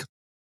think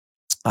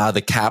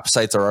the cap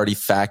sites are already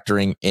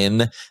factoring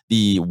in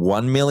the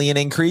 1 million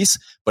increase.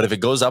 But if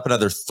it goes up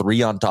another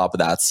 3 on top of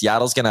that,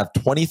 Seattle's going to have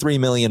 23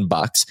 million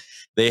bucks.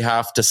 They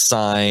have to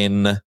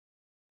sign.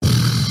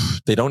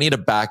 They don't need a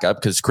backup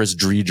because Chris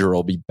Driedger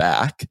will be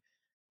back.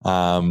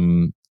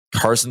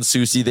 Carson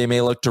Soucy, they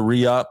may look to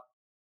re-up.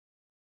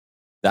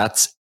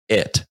 That's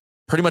it.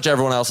 Pretty much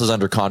everyone else is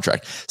under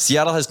contract.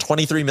 Seattle has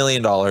 $23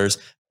 million.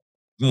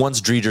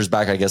 Once Driedger's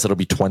back, I guess it'll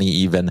be 20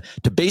 even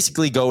to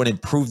basically go and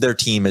improve their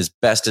team as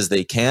best as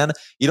they can.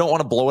 You don't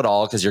want to blow it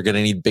all because you're going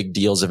to need big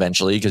deals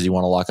eventually because you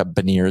want to lock up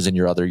Beniers and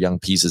your other young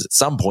pieces at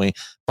some point,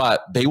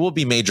 but they will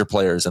be major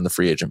players in the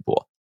free agent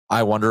pool.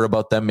 I wonder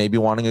about them maybe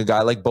wanting a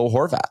guy like Bo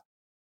Horvat.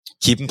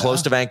 Keep him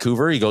close to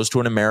Vancouver. He goes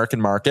to an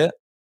American market.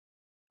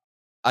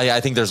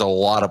 I think there's a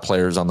lot of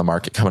players on the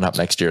market coming up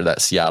next year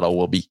that Seattle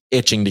will be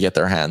itching to get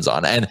their hands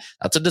on. And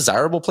that's a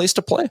desirable place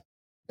to play.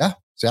 Yeah.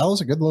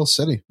 Seattle's a good little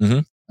city. Mm-hmm.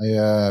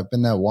 I've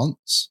been there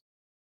once.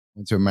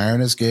 Went to a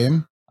Mariners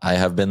game. I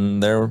have been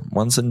there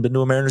once and been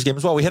to a Mariners game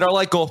as well. We hit our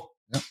like goal.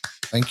 Yep.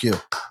 Thank you.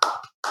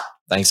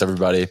 Thanks,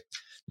 everybody.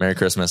 Merry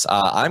Christmas.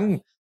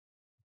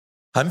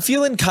 I'm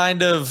feeling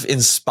kind of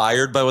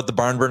inspired by what the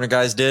Barn Burner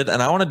guys did, and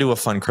I want to do a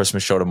fun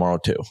Christmas show tomorrow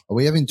too. Are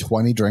we having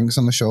 20 drinks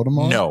on the show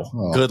tomorrow? No.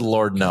 Oh. Good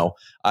Lord, no.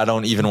 I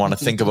don't even want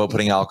to think about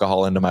putting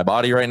alcohol into my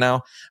body right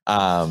now.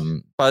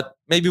 But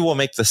maybe we'll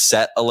make the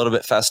set a little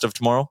bit festive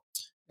tomorrow.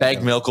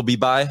 Bagged milk will be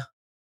by.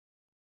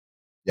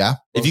 Yeah.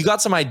 If you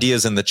got some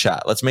ideas in the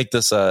chat, let's make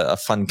this a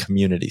fun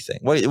community thing.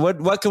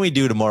 What can we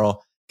do tomorrow?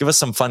 Give us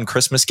some fun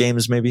Christmas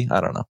games, maybe?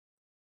 I don't know.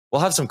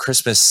 We'll have some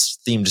Christmas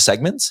themed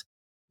segments.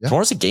 Yeah.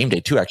 Tomorrow's a game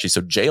day too, actually.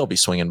 So Jay will be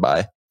swinging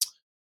by.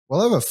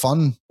 We'll have a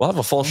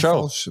full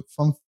show.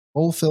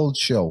 Full-filled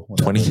show.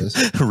 20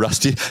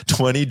 Rusty,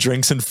 20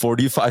 drinks in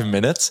 45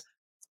 minutes.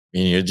 I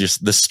mean,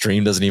 the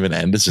stream doesn't even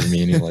end. It's just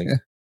me and you like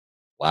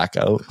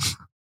blackout.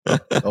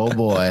 Oh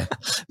boy.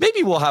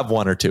 Maybe we'll have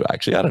 1 or 2,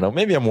 actually. I don't know.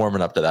 Maybe I'm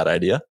warming up to that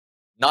idea.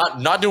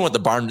 Not doing what the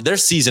Barn. They're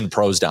seasoned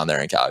pros down there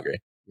in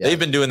Calgary. Yeah, they've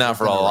been doing that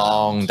for a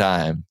long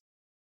time.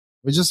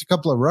 We're just a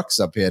couple of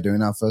rooks up here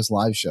doing our first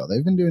live show.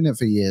 They've been doing it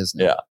for years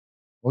now. Yeah.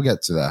 We'll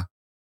get to that.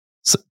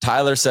 So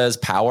Tyler says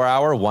power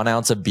hour, 1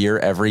 ounce of beer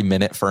every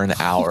minute for an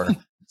hour.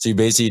 So you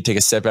basically take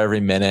a sip every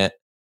minute,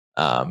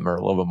 or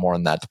a little bit more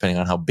than that, depending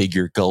on how big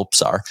your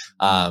gulps are.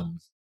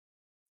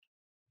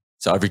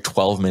 So every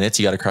 12 minutes,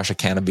 you got to crush a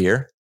can of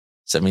beer.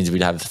 So that means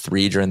we'd have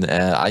 3 during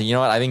the, you know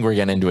what? I think we're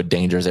getting into a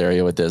dangerous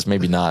area with this.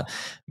 Maybe not.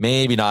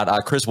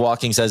 Chris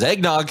Walking says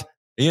eggnog. Are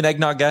you an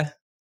eggnog guy?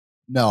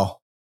 No.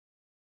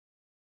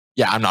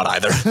 Yeah, I'm not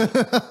either.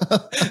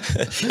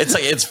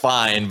 It's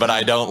fine, but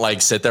I don't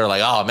like sit there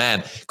like, oh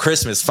man,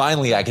 Christmas,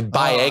 finally I can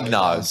buy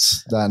eggnog.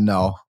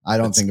 No, I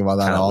don't think about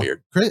that at all.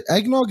 Weird.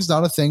 Eggnog is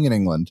not a thing in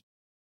England.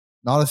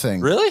 Not a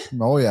thing. Really?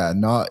 Oh yeah,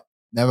 not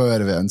Never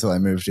heard of it until I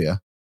moved here.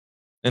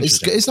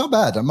 It's not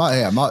bad. I'm not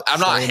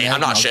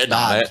shitting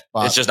on it.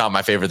 It's just not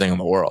my favorite thing in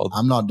the world.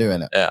 I'm not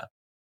doing it. Yeah.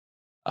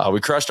 We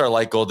crushed our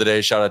like goal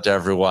today. Shout out to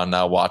everyone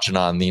watching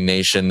on the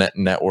Nation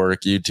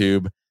Network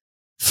YouTube.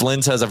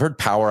 Flynn says, I've heard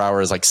Power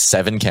Hour is like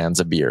 7 cans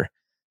of beer.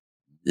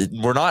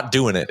 We're not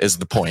doing it is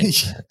the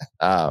point.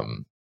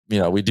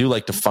 We do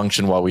like to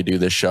function while we do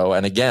this show.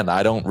 And again,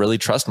 I don't really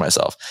trust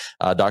myself.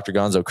 Dr.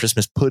 Gonzo,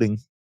 Christmas pudding,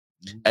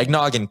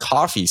 eggnog and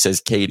coffee,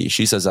 says Katie.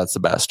 She says that's the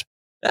best.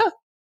 Yeah,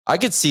 I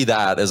could see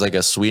that as like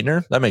a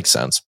sweetener. That makes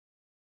sense.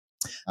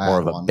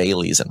 More of a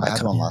Bailey's in my I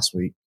had one last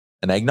week.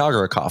 An eggnog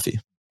or a coffee?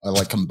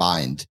 Like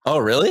combined. Oh,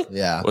 really?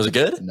 Yeah. Was it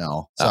good?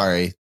 No.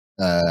 Sorry.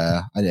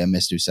 I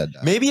missed who said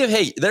that. Maybe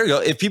there you go.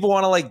 If people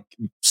want to like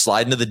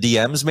slide into the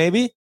DMs,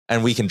 maybe,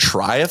 and we can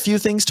try a few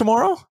things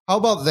tomorrow. How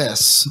about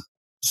this?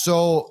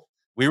 So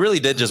we really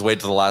did just wait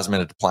to the last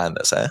minute to plan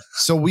this, eh?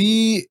 So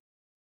we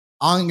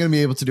aren't going to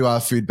be able to do our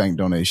food bank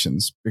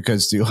donations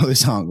because the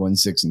others aren't going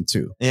 6 and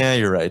 2. Yeah,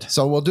 you're right.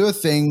 So we'll do a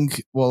thing.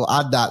 We'll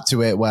add that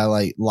to it where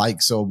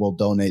so we'll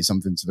donate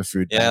something to the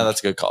food bank. Yeah, that's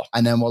a good call.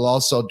 And then we'll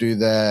also do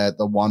the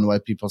one where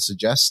people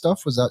suggest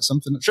stuff. Was that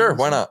something? Sure,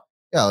 why not?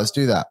 Yeah, let's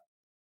do that.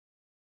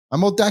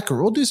 And we'll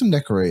do some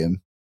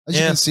decorating. As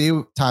you can see,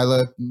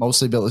 Tyler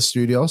mostly built a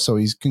studio, so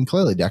he can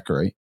clearly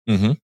decorate.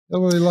 Mm-hmm. They're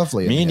really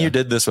lovely. Me and you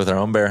did this with our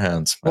own bare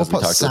hands. We'll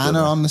put Santa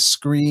on the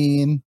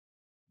screen.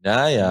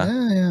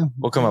 Yeah.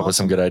 We'll come up with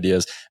some good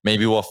ideas.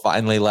 Maybe we'll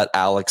finally let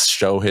Alex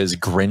show his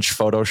Grinch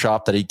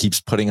Photoshop that he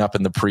keeps putting up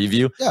in the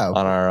preview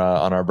on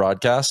our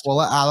broadcast. We'll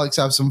let Alex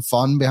have some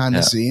fun behind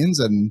the scenes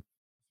and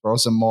throw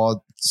some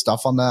more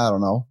stuff on there. I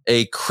don't know.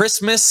 A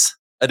Christmas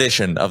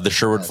edition of the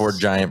Sherwood Ford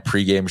Giant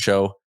pregame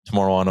show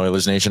tomorrow on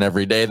Oilers Nation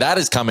every day. That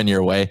is coming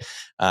your way.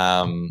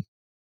 A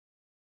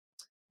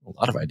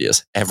lot of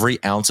ideas.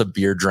 Every ounce of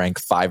beer drank,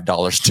 $5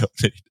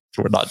 donated.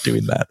 We're not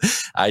doing that.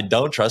 I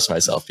don't trust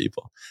myself,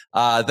 people.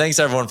 Thanks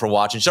everyone for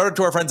watching. Shout out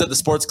to our friends at the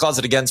Sports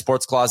Closet. Again,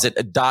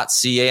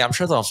 sportscloset.ca. I'm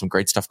sure they'll have some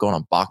great stuff going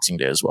on Boxing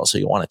Day as well. So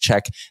you want to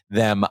check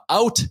them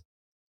out.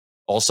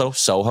 Also,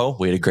 Soho,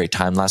 we had a great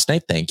time last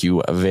night. Thank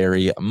you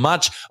very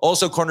much.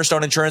 Also,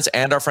 Cornerstone Insurance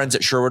and our friends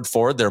at Sherwood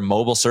Ford, their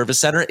mobile service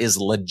center is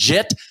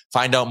legit.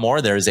 Find out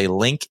more. There is a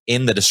link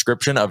in the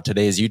description of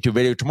today's YouTube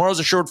video. Tomorrow's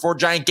a Sherwood Ford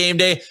Giant game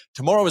day.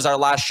 Tomorrow is our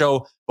last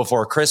show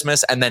before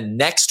Christmas. And then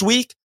next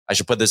week, I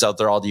should put this out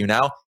there all to you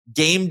now,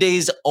 game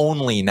days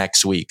only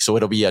next week. So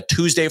it'll be a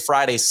Tuesday,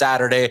 Friday,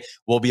 Saturday.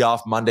 We'll be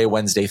off Monday,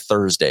 Wednesday,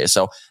 Thursday.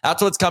 So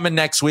that's what's coming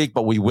next week,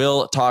 but we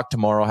will talk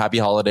tomorrow. Happy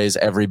holidays,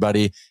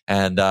 everybody.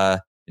 And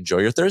enjoy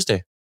your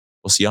Thursday.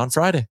 We'll see you on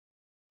Friday.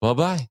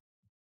 Bye-bye.